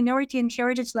treat minority and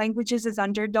heritage languages as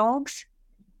underdogs.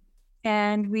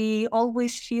 And we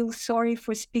always feel sorry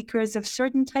for speakers of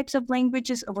certain types of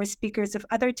languages over speakers of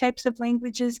other types of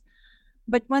languages.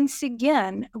 But once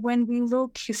again, when we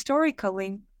look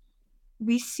historically,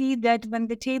 we see that when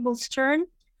the tables turn,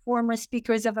 former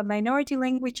speakers of a minority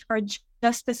language are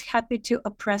just as happy to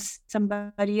oppress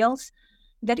somebody else.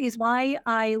 That is why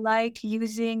I like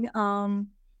using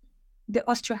the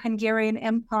Austro-Hungarian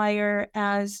Empire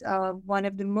as one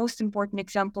of the most important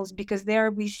examples, because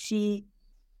there we see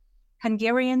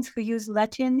Hungarians who use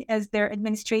Latin as their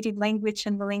administrative language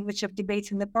and the language of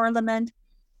debates in the parliament.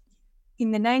 In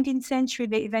the 19th century,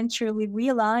 they eventually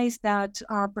realized that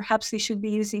perhaps they should be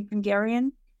using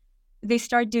Hungarian. They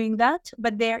start doing that,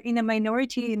 but they're in a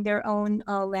minority in their own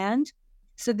land.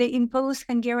 So they impose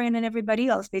Hungarian on everybody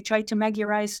else. They try to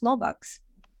Magyarize Slovaks.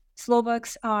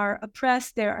 Slovaks are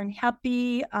oppressed, they're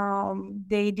unhappy,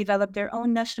 they develop their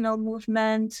own national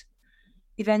movement.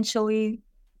 Eventually,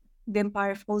 the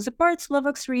empire falls apart.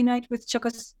 Slovaks reunite with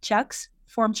Czechs,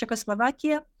 form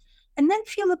Czechoslovakia, and then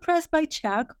feel oppressed by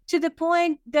Czech, to the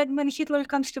point that when Hitler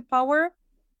comes to power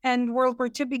and World War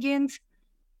II begins,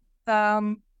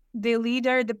 the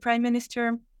leader, the prime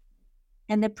minister,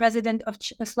 and the president of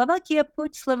Slovakia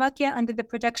put Slovakia under the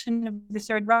protection of the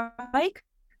Third Reich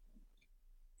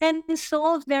and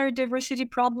solve their diversity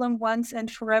problem once and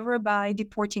forever by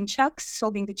deporting Czechs,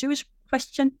 solving the Jewish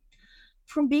question.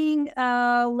 From being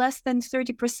less than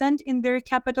 30% in their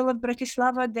capital of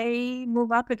Bratislava, they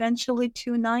move up eventually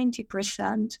to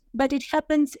 90%. But it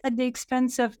happens at the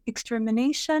expense of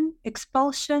extermination,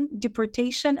 expulsion,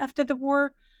 deportation after the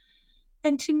war.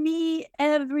 And to me,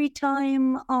 every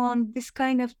time this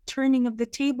kind of turning of the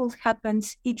tables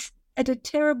happens, it's at a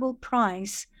terrible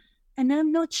price. And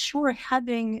I'm not sure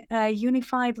having a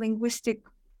unified linguistic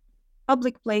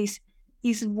public place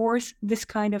is worth this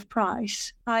kind of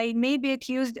price. I may be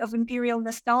accused of imperial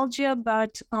nostalgia,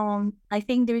 but I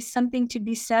think there is something to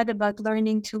be said about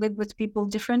learning to live with people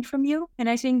different from you. And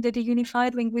I think that a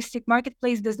unified linguistic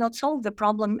marketplace does not solve the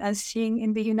problem as seen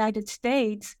in the United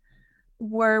States,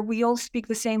 where we all speak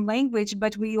the same language,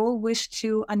 but we all wish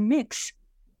to unmix.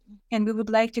 And we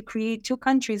would like to create two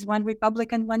countries, one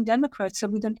Republican, one Democrat, so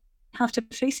we don't have to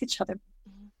face each other.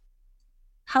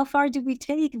 how far do we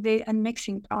take the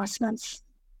unmixing process?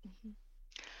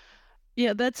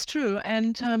 Yeah, that's true.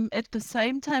 And at the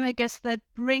same time, I guess that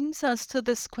brings us to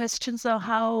this question, so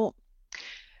how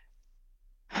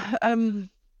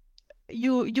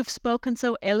you've spoken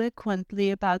so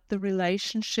eloquently about the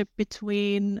relationship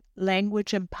between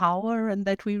language and power, and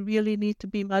that we really need to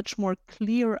be much more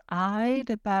clear-eyed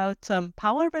about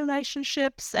power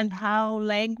relationships and how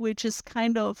language is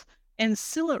kind of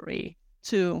ancillary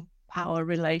to power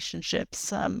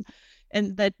relationships.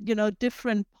 And that,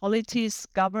 different polities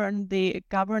govern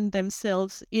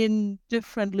themselves in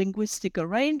different linguistic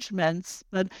arrangements,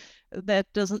 but that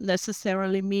doesn't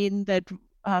necessarily mean that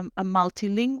a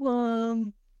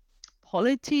multilingual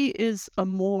polity is a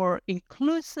more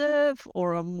inclusive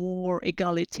or a more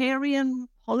egalitarian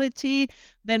polity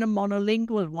than a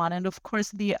monolingual one. And of course,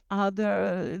 the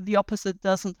opposite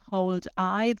doesn't hold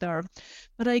either.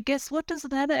 But I guess, what does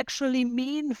that actually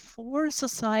mean for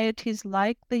societies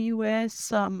like the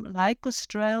US, like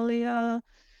Australia,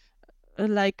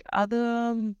 like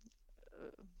other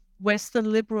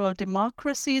Western liberal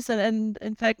democracies, and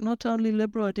in fact, not only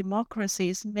liberal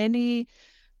democracies, many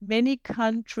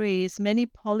countries, many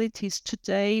polities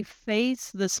today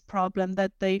face this problem,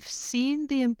 that they've seen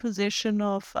the imposition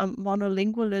of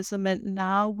monolingualism, and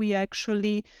now we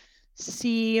actually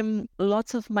see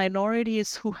lots of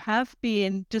minorities who have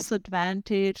been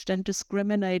disadvantaged and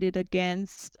discriminated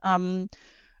against,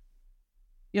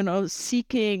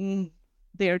 seeking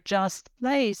their just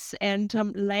place, and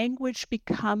language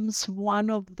becomes one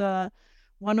of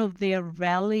their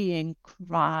rallying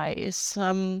cries.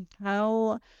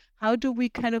 How do we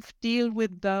kind of deal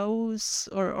with those,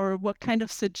 or what kind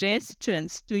of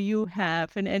suggestions do you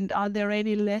have? And are there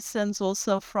any lessons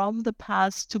also from the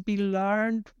past to be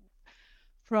learned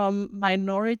from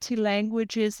minority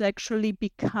languages actually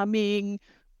becoming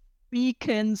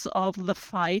beacons of the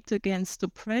fight against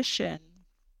oppression?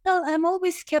 Well, I'm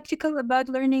always skeptical about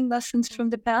learning lessons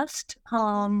from the past.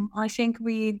 I think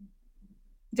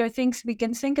there are things we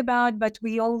can think about, but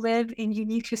we all live in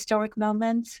unique historic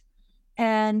moments.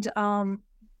 And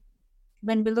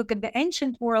when we look at the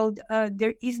ancient world,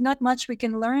 there is not much we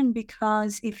can learn,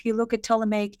 because if you look at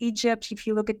Ptolemaic Egypt, if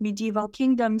you look at medieval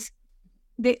kingdoms,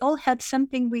 they all had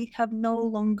something we have no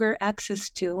longer access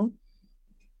to.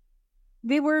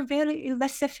 They were very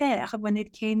laissez-faire when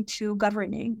it came to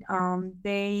governing.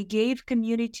 They gave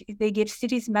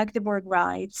cities Magdeburg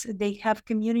rights. They have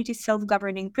community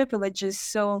self-governing privileges.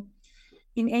 So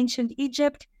in ancient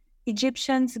Egypt,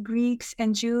 Egyptians, Greeks,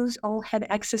 and Jews all had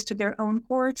access to their own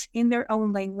courts in their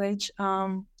own language.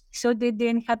 So did the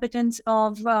inhabitants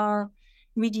of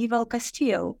medieval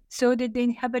Castile. So did the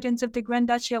inhabitants of the Grand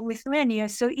Duchy of Lithuania.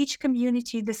 So each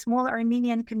community, the small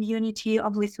Armenian community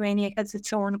of Lithuania, has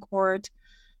its own court.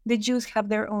 The Jews have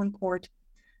their own court.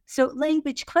 So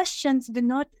language questions do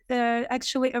not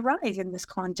actually arise in this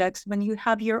context when you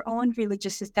have your own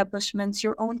religious establishments,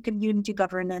 your own community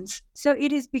governance. So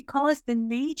it is because the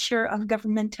nature of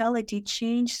governmentality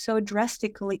changed so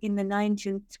drastically in the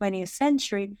 19th, 20th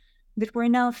century that we're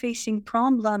now facing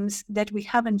problems that we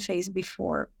haven't faced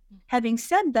before. Having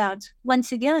said that,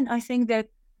 once again, I think that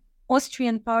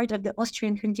Austrian part of the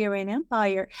Austrian-Hungarian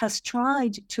Empire has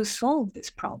tried to solve these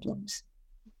problems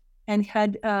and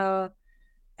had a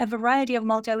variety of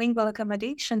multilingual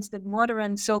accommodations that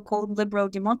modern so-called liberal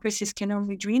democracies can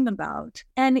only dream about.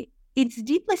 And it's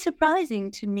deeply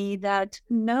surprising to me that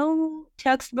no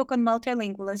textbook on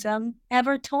multilingualism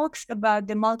ever talks about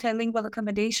the multilingual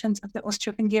accommodations of the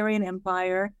Austro-Hungarian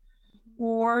Empire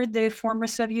or the former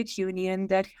Soviet Union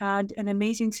that had an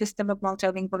amazing system of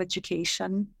multilingual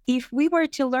education. If we were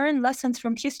to learn lessons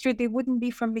from history, they wouldn't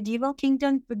be from medieval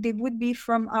kingdoms, but they would be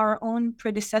from our own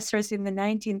predecessors in the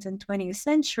 19th and 20th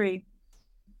century.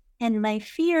 And my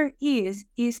fear is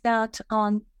that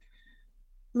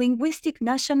linguistic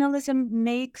nationalism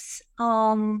makes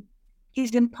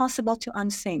is impossible to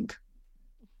unthink.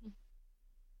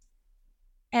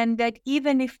 And that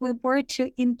even if we were to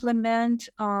implement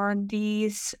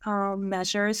these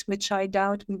measures, which I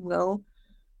doubt we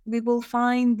will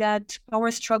find that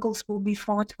our struggles will be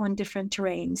fought on different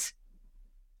terrains.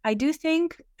 I do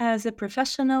think, as a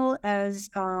professional, as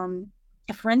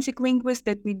a forensic linguist,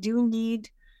 that we do need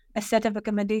a set of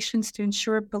accommodations to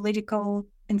ensure political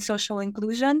and social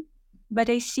inclusion. But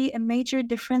I see a major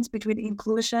difference between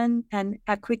inclusion and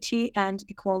equity and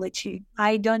equality.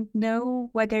 I don't know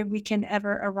whether we can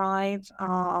ever arrive,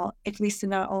 at least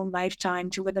in our own lifetime,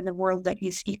 to live in a world that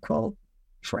is equal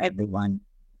for everyone.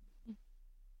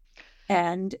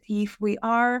 And if we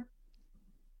are,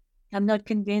 I'm not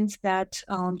convinced that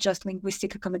just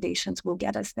linguistic accommodations will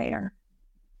get us there.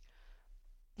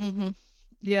 Mm-hmm.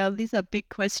 Yeah, these are big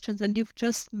questions. And you've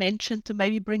just mentioned, to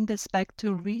maybe bring this back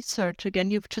to research again,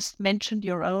 you've just mentioned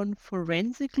your own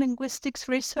forensic linguistics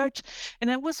research. And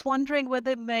I was wondering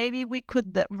whether maybe we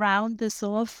could round this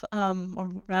off,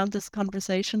 or round this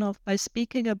conversation off by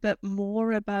speaking a bit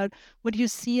more about what you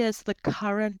see as the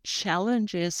current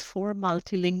challenges for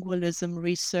multilingualism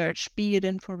research, be it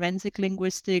in forensic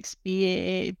linguistics,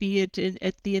 be it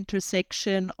at the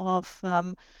intersection of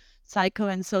psycho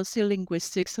and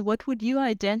sociolinguistics. So what would you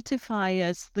identify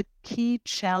as the key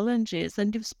challenges?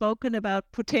 And you've spoken about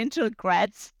potential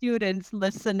grad students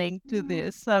listening to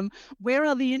this. Where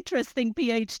are the interesting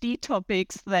PhD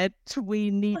topics that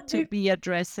we need to be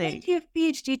addressing? Plenty of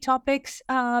PhD topics,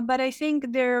 but I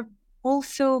think there are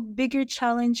also bigger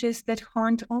challenges that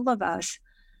haunt all of us.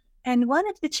 And one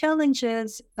of the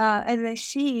challenges, as I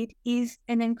see it, is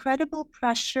an incredible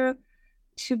pressure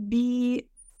to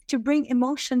bring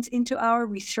emotions into our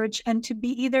research and to be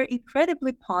either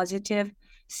incredibly positive,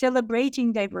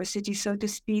 celebrating diversity, so to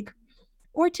speak,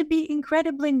 or to be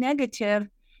incredibly negative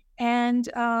and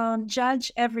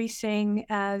judge everything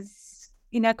as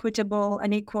inequitable,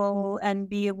 unequal, and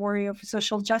be a warrior for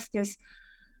social justice.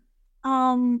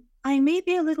 I may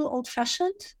be a little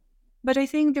old-fashioned, but I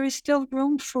think there is still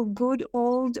room for good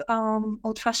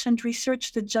old-fashioned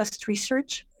research to just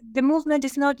research. The movement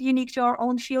is not unique to our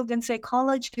own field in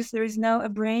psychology, because there is now a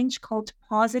branch called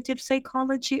positive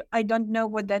psychology. I don't know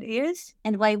what that is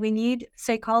and why we need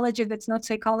psychology that's not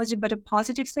psychology, but a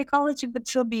positive psychology, but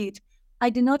so be it.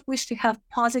 I do not wish to have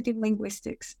positive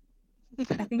linguistics.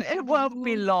 I think it won't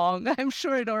be long. I'm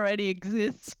sure it already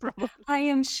exists, probably.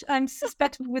 I'm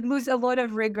suspect we would lose a lot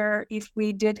of rigor if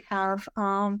we did have.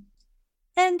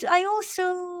 And I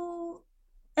also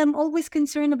am always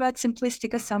concerned about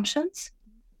simplistic assumptions.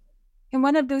 And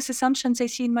one of those assumptions I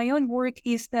see in my own work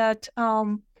is that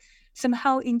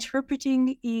somehow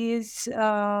interpreting is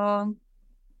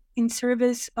in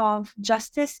service of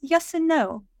justice. Yes and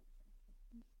no.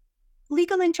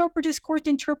 Legal interpreters, court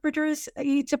interpreters,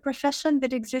 it's a profession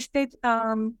that existed,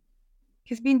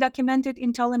 has been documented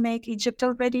in Ptolemaic Egypt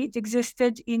already. It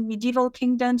existed in medieval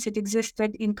kingdoms. It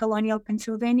existed in colonial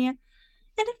Pennsylvania.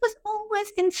 And it was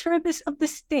always in service of the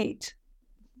state.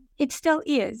 It still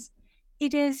is.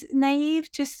 It is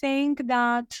naive to think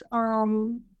that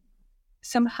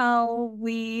somehow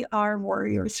we are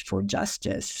warriors for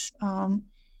justice.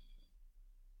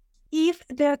 If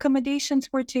the accommodations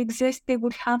were to exist, they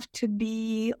would have to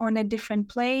be on a different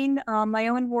plane. My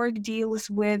own work deals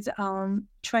with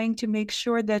trying to make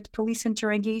sure that police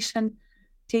interrogation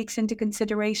takes into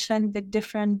consideration the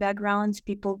different backgrounds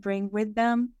people bring with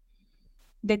them,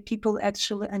 that people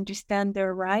actually understand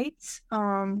their rights.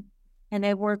 And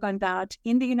I work on that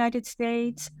in the United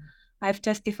States. I've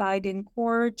testified in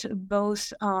court,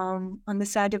 both on the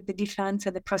side of the defense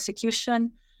and the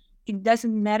prosecution. It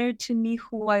doesn't matter to me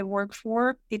who I work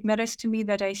for. It matters to me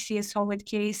that I see a solid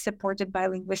case supported by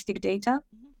linguistic data.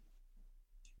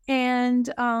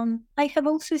 And I have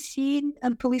also seen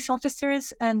police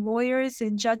officers and lawyers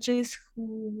and judges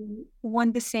who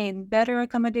want the same, better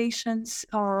accommodations,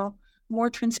 more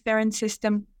transparent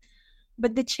system.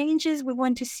 But the changes we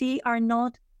want to see are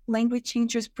not language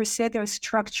changes per se, they're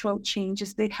structural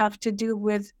changes. They have to do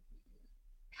with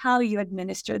how you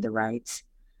administer the rights.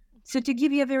 So to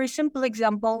give you a very simple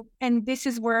example, and this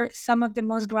is where some of the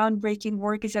most groundbreaking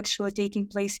work is actually taking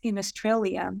place in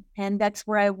Australia, and that's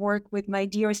where I work with my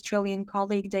dear Australian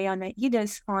colleague Diana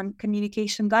Edis on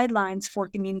communication guidelines for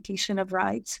communication of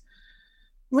rights.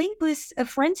 Linguists,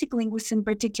 forensic linguists in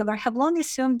particular, have long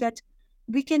assumed that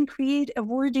we can create a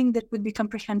wording that would be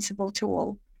comprehensible to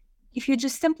all. If you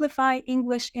just simplify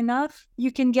English enough,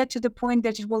 you can get to the point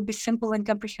that it will be simple and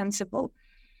comprehensible.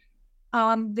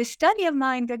 The study of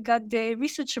mine that got the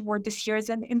research award this year is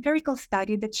an empirical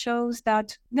study that shows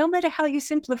that no matter how you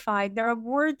simplify, there are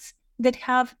words that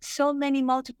have so many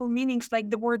multiple meanings, like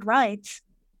the word rights,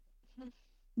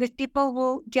 that people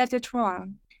will get it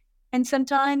wrong. And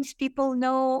sometimes people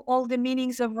know all the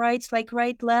meanings of rights, like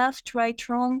right, left, right,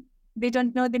 wrong. They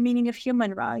don't know the meaning of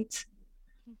human rights,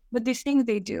 but they think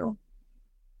they do.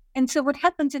 And so what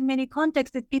happens in many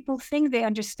contexts that people think they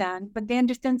understand, but they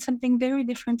understand something very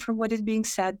different from what is being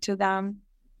said to them.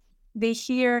 They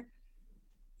hear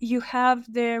you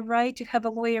have the right to have a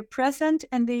lawyer present,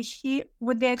 and they hear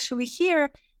what they actually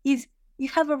hear is you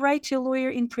have a right to a lawyer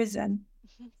in prison.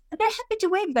 And they're happy to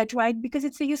waive that right because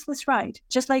it's a useless right.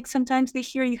 Just like sometimes they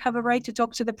hear you have a right to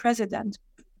talk to the president.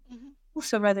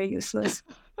 Also rather useless.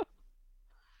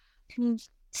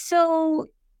 So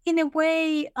in a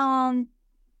way,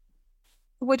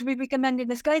 what we recommend in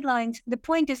these guidelines, the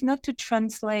point is not to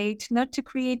translate, not to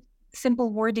create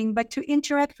simple wording, but to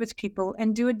interact with people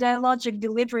and do a dialogic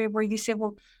delivery where you say,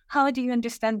 well, how do you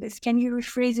understand this? Can you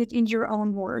rephrase it in your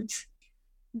own words?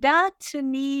 That to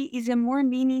me is a more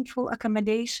meaningful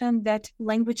accommodation that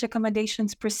language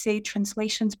accommodations per se,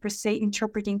 translations per se,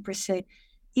 interpreting per se,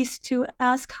 is to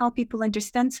ask how people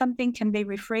understand something. Can they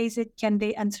rephrase it? Can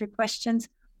they answer questions?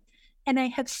 And I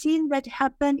have seen that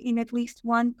happen in at least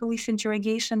one police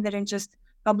interrogation that I just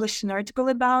published an article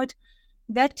about.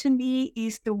 That to me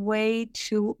is the way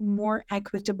to more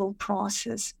equitable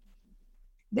process.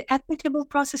 The equitable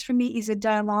process for me is a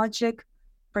dialogic,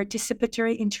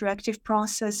 participatory, interactive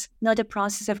process, not a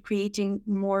process of creating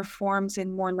more forms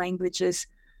in more languages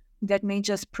that may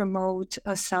just promote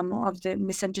some of the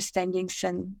misunderstandings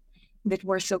and that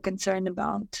we're so concerned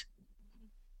about.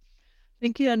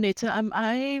 Thank you, Anita.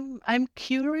 I'm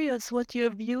curious what your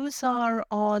views are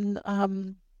on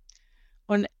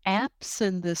apps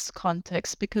in this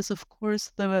context, because of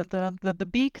course the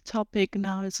big topic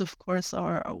now is of course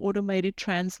our automated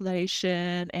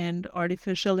translation and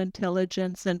artificial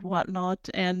intelligence and whatnot.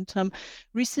 And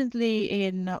recently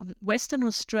in Western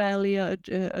Australia,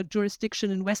 a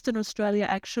jurisdiction in Western Australia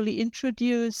actually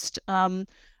introduced a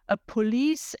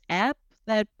police app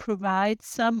that provides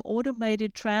some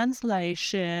automated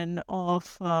translation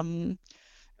of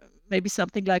maybe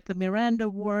something like the Miranda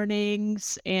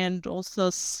warnings, and also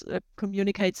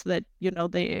communicates that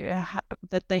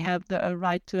that they have the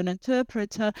right to an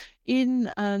interpreter in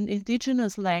an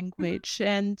indigenous language.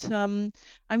 And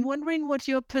I'm wondering what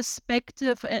your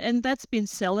perspective, and that's been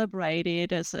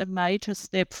celebrated as a major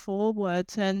step forward.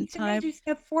 And it's a major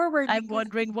step forward. I'm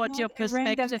wondering what your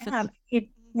perspective is. It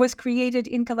was created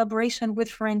in collaboration with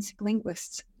forensic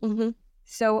linguists. Mm-hmm.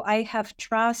 So I have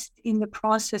trust in the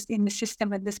process, in the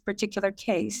system in this particular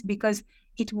case, because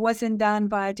it wasn't done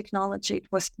by technology. It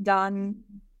was done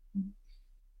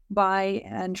by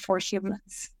and for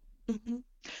humans. Mm-hmm.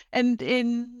 And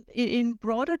in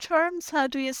broader terms, how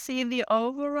do you see the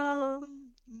overall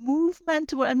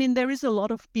movement? Well, I mean, there is a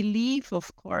lot of belief,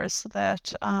 of course,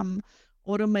 that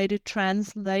automated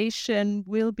translation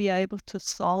will be able to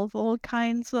solve all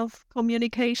kinds of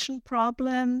communication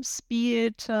problems, be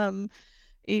it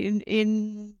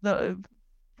in the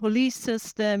police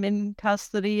system, in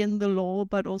custody, in the law,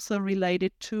 but also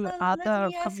related to other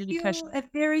communication. Let me ask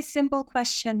you a very simple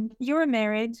question. You're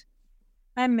married.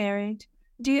 I'm married.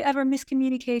 Do you ever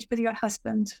miscommunicate with your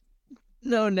husband?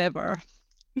 No, never.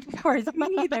 Of course, me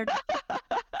neither.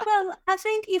 Well, I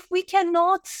think if we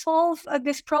cannot solve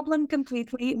this problem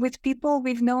completely with people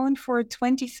we've known for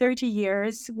 20, 30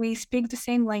 years, we speak the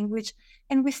same language,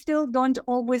 and we still don't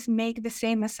always make the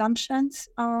same assumptions,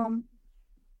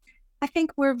 I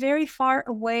think we're very far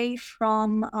away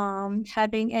from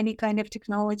having any kind of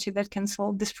technology that can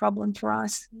solve this problem for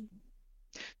us.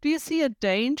 Do you see a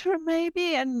danger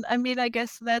maybe? And I mean, I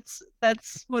guess that's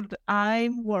what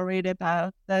I'm worried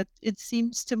about, that it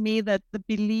seems to me that the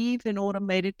belief in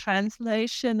automated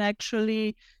translation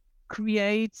actually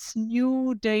creates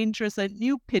new dangers and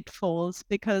new pitfalls,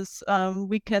 because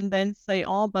we can then say,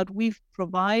 oh, but we've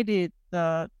provided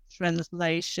the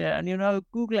translation.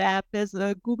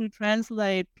 Google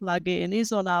Translate plugin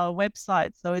is on our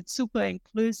website, so it's super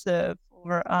inclusive,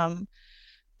 or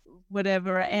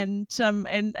whatever. And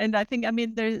I think, I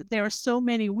mean, there are so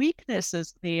many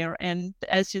weaknesses there, and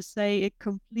as you say, it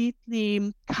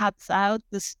completely cuts out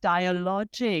this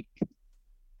dialogic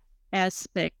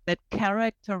aspect that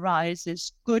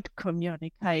characterizes good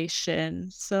communication.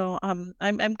 So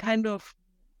I'm kind of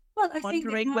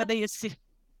wondering whether you see.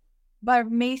 But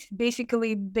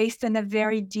basically based on a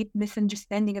very deep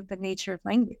misunderstanding of the nature of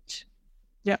language.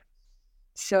 Yeah.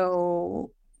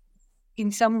 So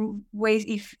in some ways,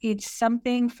 if it's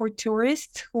something for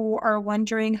tourists who are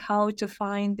wondering how to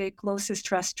find the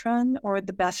closest restaurant or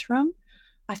the bathroom,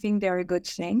 I think they're a good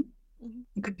thing. Mm-hmm.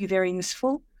 It could be very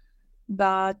useful.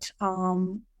 But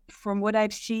from what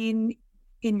I've seen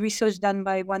in research done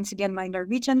by, once again, my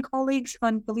Norwegian colleagues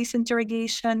on police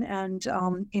interrogation and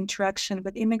interaction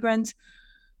with immigrants,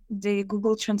 the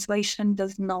Google translation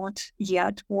does not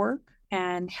yet work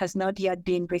and has not yet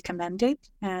been recommended.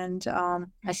 And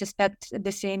I suspect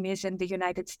the same is in the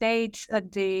United States.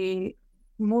 The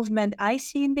movement I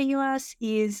see in the US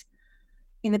is,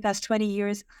 in the past 20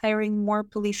 years, hiring more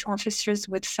police officers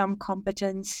with some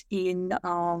competence in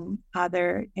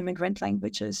other immigrant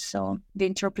languages. So the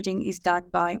interpreting is done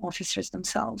by officers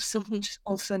themselves, mm-hmm. which is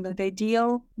also not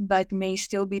ideal, but may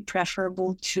still be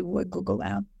preferable to a Google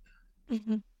app.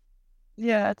 Mm-hmm.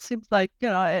 Yeah, it seems like,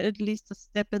 at least a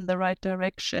step in the right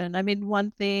direction. I mean, one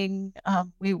thing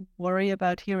we worry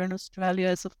about here in Australia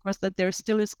is, of course, that there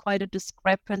still is quite a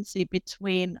discrepancy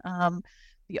between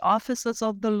the officers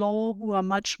of the law, who are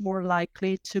much more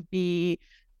likely to be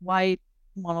white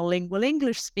monolingual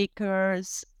English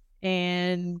speakers,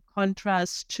 in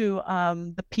contrast to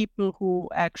the people who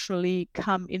actually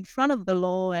come in front of the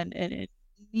law and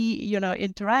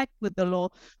interact with the law,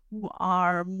 who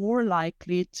are more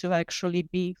likely to actually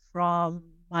be from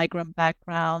migrant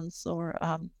backgrounds or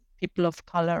people of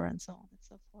color and so on and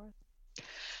so forth.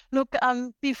 Look,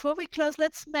 before we close,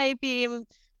 let's maybe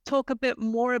talk a bit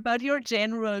more about your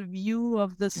general view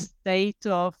of the state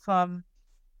of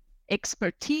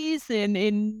expertise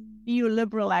in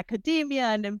neoliberal academia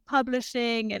and in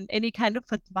publishing, and any kind of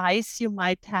advice you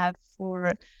might have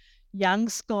for young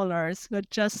scholars who are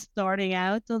just starting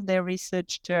out on their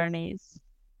research journeys.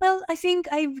 Well, I think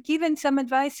I've given some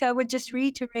advice. I would just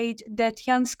reiterate that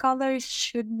young scholars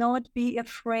should not be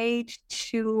afraid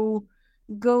to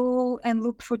go and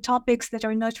look for topics that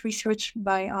are not researched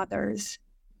by others.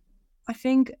 I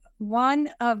think one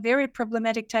very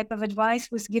problematic type of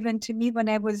advice was given to me when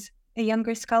I was a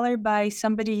younger scholar by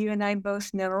somebody you and I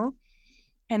both know.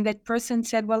 And that person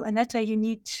said, well, Aneta, you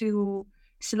need to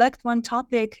select one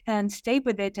topic and stay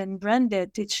with it and brand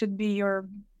it. It should be your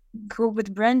go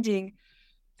with branding.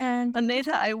 And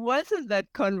Aneta, I was in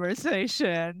that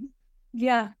conversation.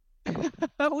 Yeah.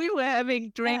 We were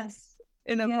having drinks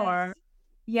in a bar.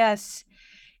 Yes.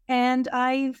 And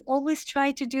I've always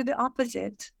tried to do the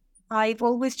opposite. I've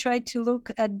always tried to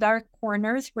look at dark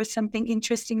corners where something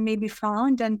interesting may be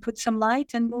found and put some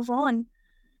light and move on.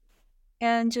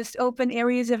 And just open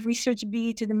areas of research,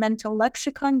 be it the mental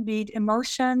lexicon, be it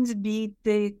emotions, be it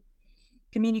the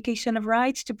communication of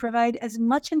rights, to provide as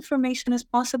much information as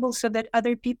possible so that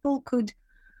other people could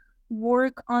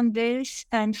work on this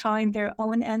and find their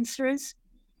own answers.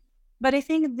 But I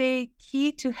think the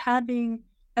key to having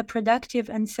a productive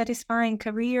and satisfying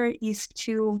career is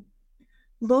to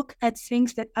look at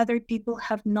things that other people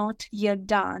have not yet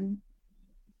done,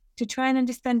 to try and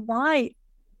understand why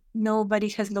nobody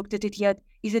has looked at it yet.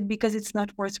 Is it because it's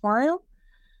not worthwhile?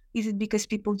 Is it because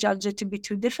people judge it to be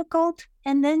too difficult?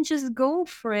 And then just go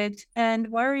for it and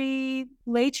worry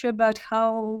later about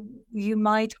how you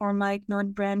might or might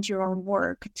not brand your own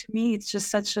work. To me, it's just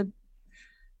such a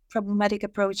problematic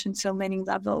approach on so many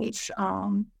levels.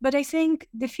 But I think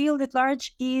the field at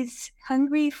large is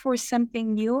hungry for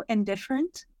something new and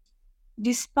different.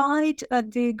 Despite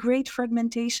the great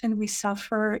fragmentation we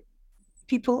suffer,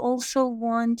 people also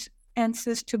want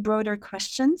answers to broader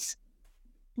questions.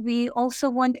 We also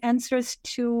want answers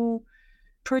to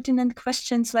pertinent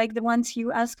questions like the ones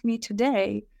you asked me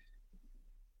today.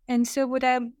 And so what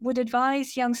I would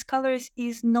advise young scholars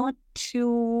is not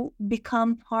to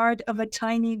become part of a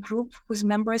tiny group whose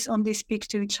members only speak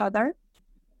to each other.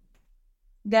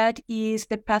 That is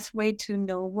the pathway to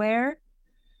nowhere.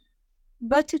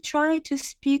 But to try to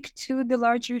speak to the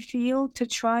larger field, to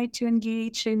try to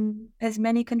engage in as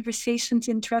many conversations,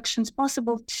 interactions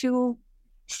possible, to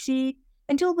see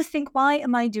and to always think, why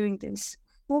am I doing this?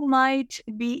 Who might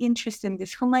be interested in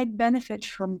this? Who might benefit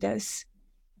from this?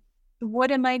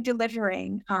 What am I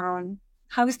delivering?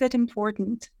 How is that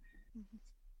important?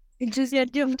 It just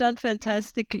you've done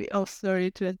fantastically. Oh, sorry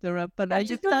to interrupt, but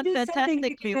you've done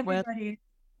fantastically well.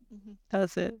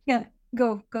 Does it? Yeah.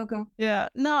 Go. Yeah.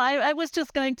 No, I was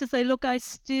just going to say, look, I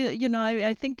still,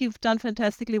 I think you've done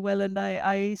fantastically well, and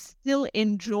I still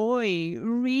enjoy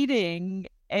reading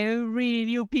every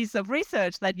new piece of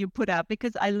research that you put out,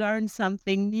 because I learned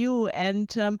something new, and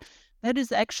that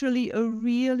is actually a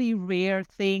really rare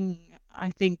thing,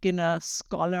 I think, in a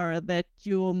scholar, that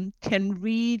you can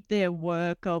read their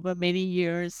work over many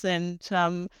years and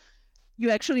you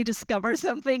actually discover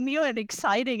something new and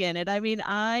exciting in it. I mean,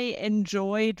 I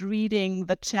enjoyed reading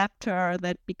the chapter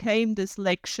that became this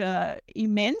lecture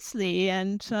immensely,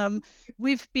 and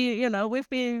we've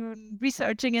been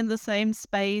researching in the same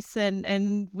space,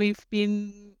 and we've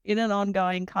been in an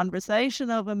ongoing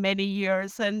conversation over many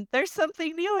years, and there's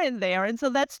something new in there, and so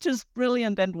that's just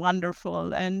brilliant and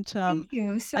wonderful. And Thank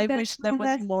you. So I wish there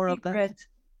was more of that.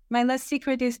 My last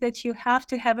secret is that you have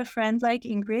to have a friend like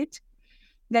Ingrid,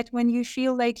 that when you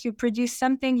feel like you produce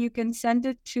something, you can send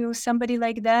it to somebody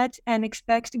like that and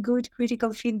expect good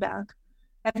critical feedback.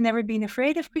 I've never been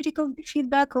afraid of critical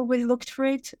feedback, always looked for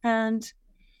it. And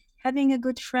having a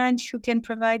good friend who can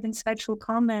provide insightful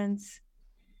comments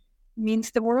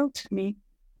means the world to me.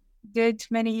 Did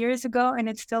many years ago, and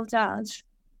it still does.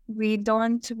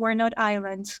 We're not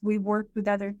islands. We work with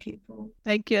other people.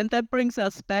 Thank you. And that brings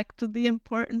us back to the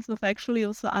importance of actually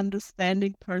also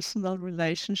understanding personal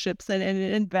relationships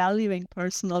and valuing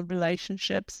personal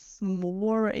relationships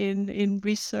more in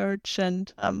research.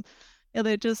 And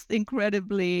they're just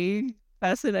incredibly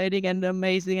fascinating and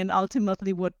amazing, and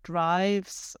ultimately what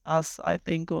drives us, I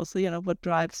think, also, what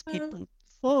drives people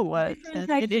forward Different in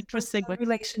types of interesting personal ways.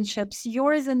 relationships.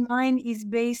 Yours and mine is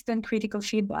based on critical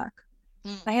feedback.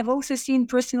 Mm. I have also seen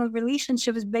personal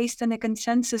relationships based on a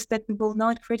consensus that we will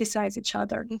not criticize each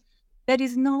other. That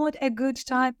is not a good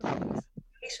type of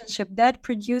relationship. That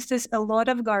produces a lot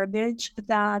of garbage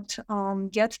that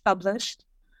gets published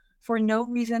for no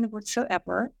reason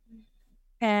whatsoever,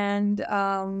 and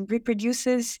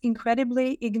reproduces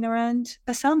incredibly ignorant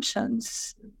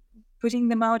assumptions, putting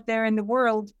them out there in the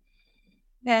world.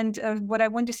 And what I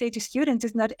want to say to students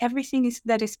is not everything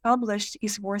that is published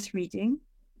is worth reading.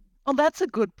 Oh, that's a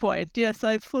good point. Yes,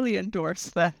 I fully endorse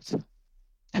that.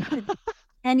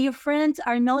 And your friends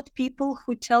are not people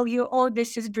who tell you, oh,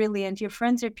 this is brilliant. Your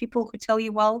friends are people who tell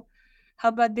you, well, how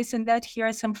about this and that? Here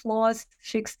are some flaws.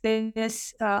 Fix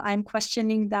this. I'm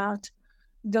questioning that.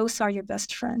 Those are your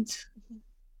best friends.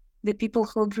 The people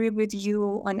who agree with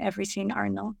you on everything are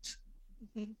not.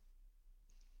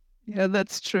 Yeah,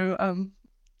 that's true.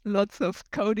 Lots of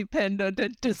codependent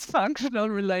and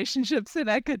dysfunctional relationships in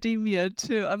academia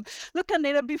too. Look,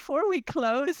 Aneta, before we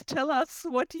close, tell us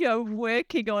what you're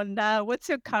working on now. What's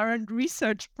your current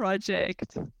research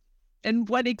project? And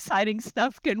what exciting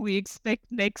stuff can we expect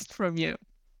next from you?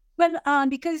 Well,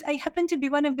 because I happen to be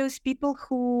one of those people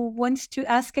who wants to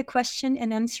ask a question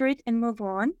and answer it and move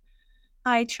on,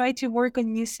 I try to work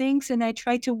on new things, and I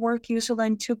try to work usually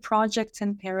on two projects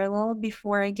in parallel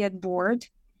before I get bored.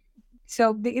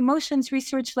 So the emotions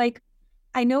research, like,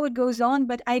 I know it goes on,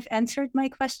 but I've answered my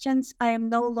questions. I am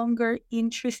no longer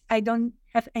interested. I don't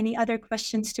have any other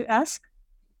questions to ask.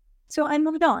 So I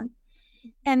moved on.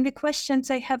 And the questions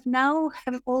I have now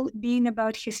have all been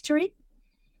about history.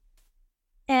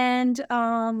 And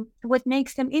what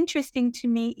makes them interesting to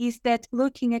me is that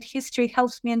looking at history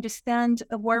helps me understand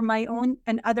where my own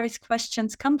and others'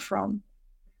 questions come from,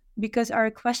 because our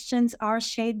questions are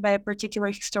shaped by a particular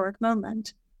historic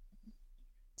moment.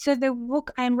 So the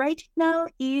book I'm writing now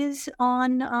is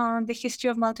on the history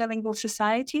of multilingual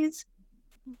societies.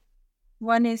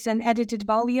 One is an edited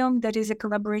volume that is a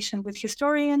collaboration with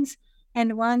historians,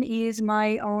 and one is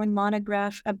my own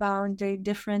monograph about the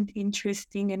different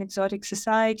interesting and exotic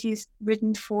societies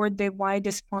written for the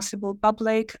widest possible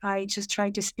public. I just try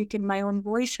to speak in my own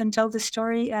voice and tell the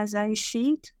story as I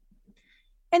see it.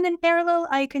 And in parallel,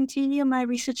 I continue my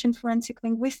research in forensic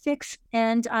linguistics,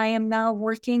 and I am now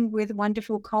working with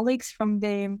wonderful colleagues from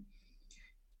the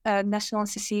National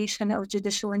Association of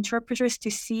Judicial Interpreters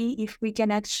to see if we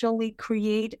can actually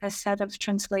create a set of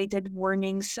translated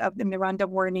warnings, of the Miranda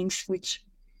warnings, which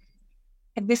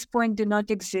at this point do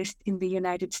not exist in the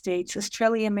United States.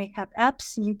 Australia may have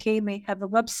apps, UK may have a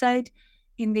website.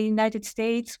 In the United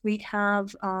States, we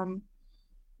have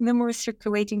numerous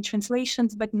circulating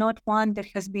translations, but not one that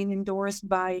has been endorsed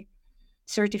by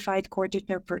certified court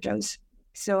interpreters.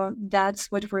 So that's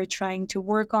what we're trying to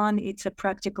work on. It's a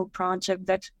practical project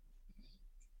that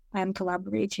I'm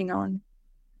collaborating on.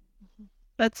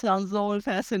 That sounds all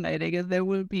fascinating. And there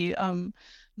will be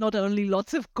not only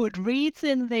lots of good reads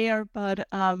in there, but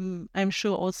I'm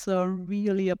sure also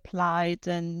really applied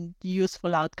and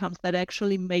useful outcomes that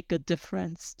actually make a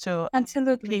difference to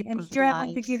Absolutely. And people's here I want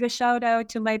to lives. give a shout out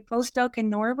to my postdoc in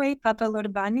Norway, Papa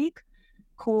Lorbanik,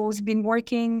 who's been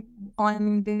working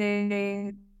on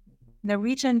the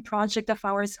Norwegian project of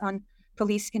ours on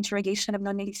police interrogation of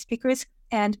non-native speakers.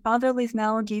 And Pavel is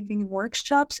now giving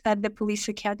workshops at the police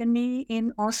academy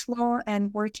in Oslo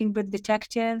and working with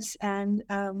detectives and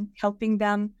helping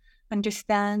them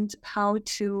understand how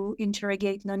to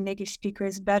interrogate non-native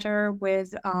speakers better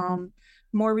with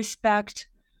more respect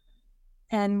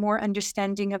and more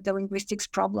understanding of the linguistics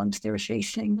problems they're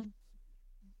facing.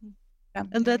 Yeah,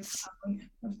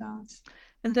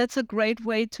 And that's a great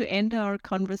way to end our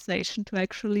conversation, to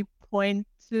actually point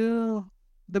to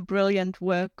the brilliant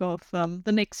work of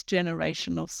the next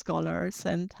generation of scholars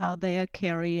and how they are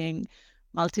carrying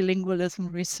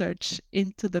multilingualism research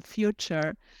into the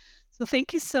future. So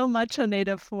thank you so much,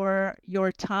 Aneta, for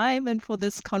your time and for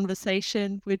this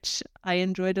conversation, which I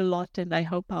enjoyed a lot, and I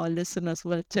hope our listeners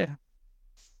will too.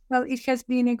 Well, it has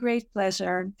been a great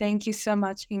pleasure. Thank you so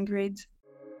much, Ingrid.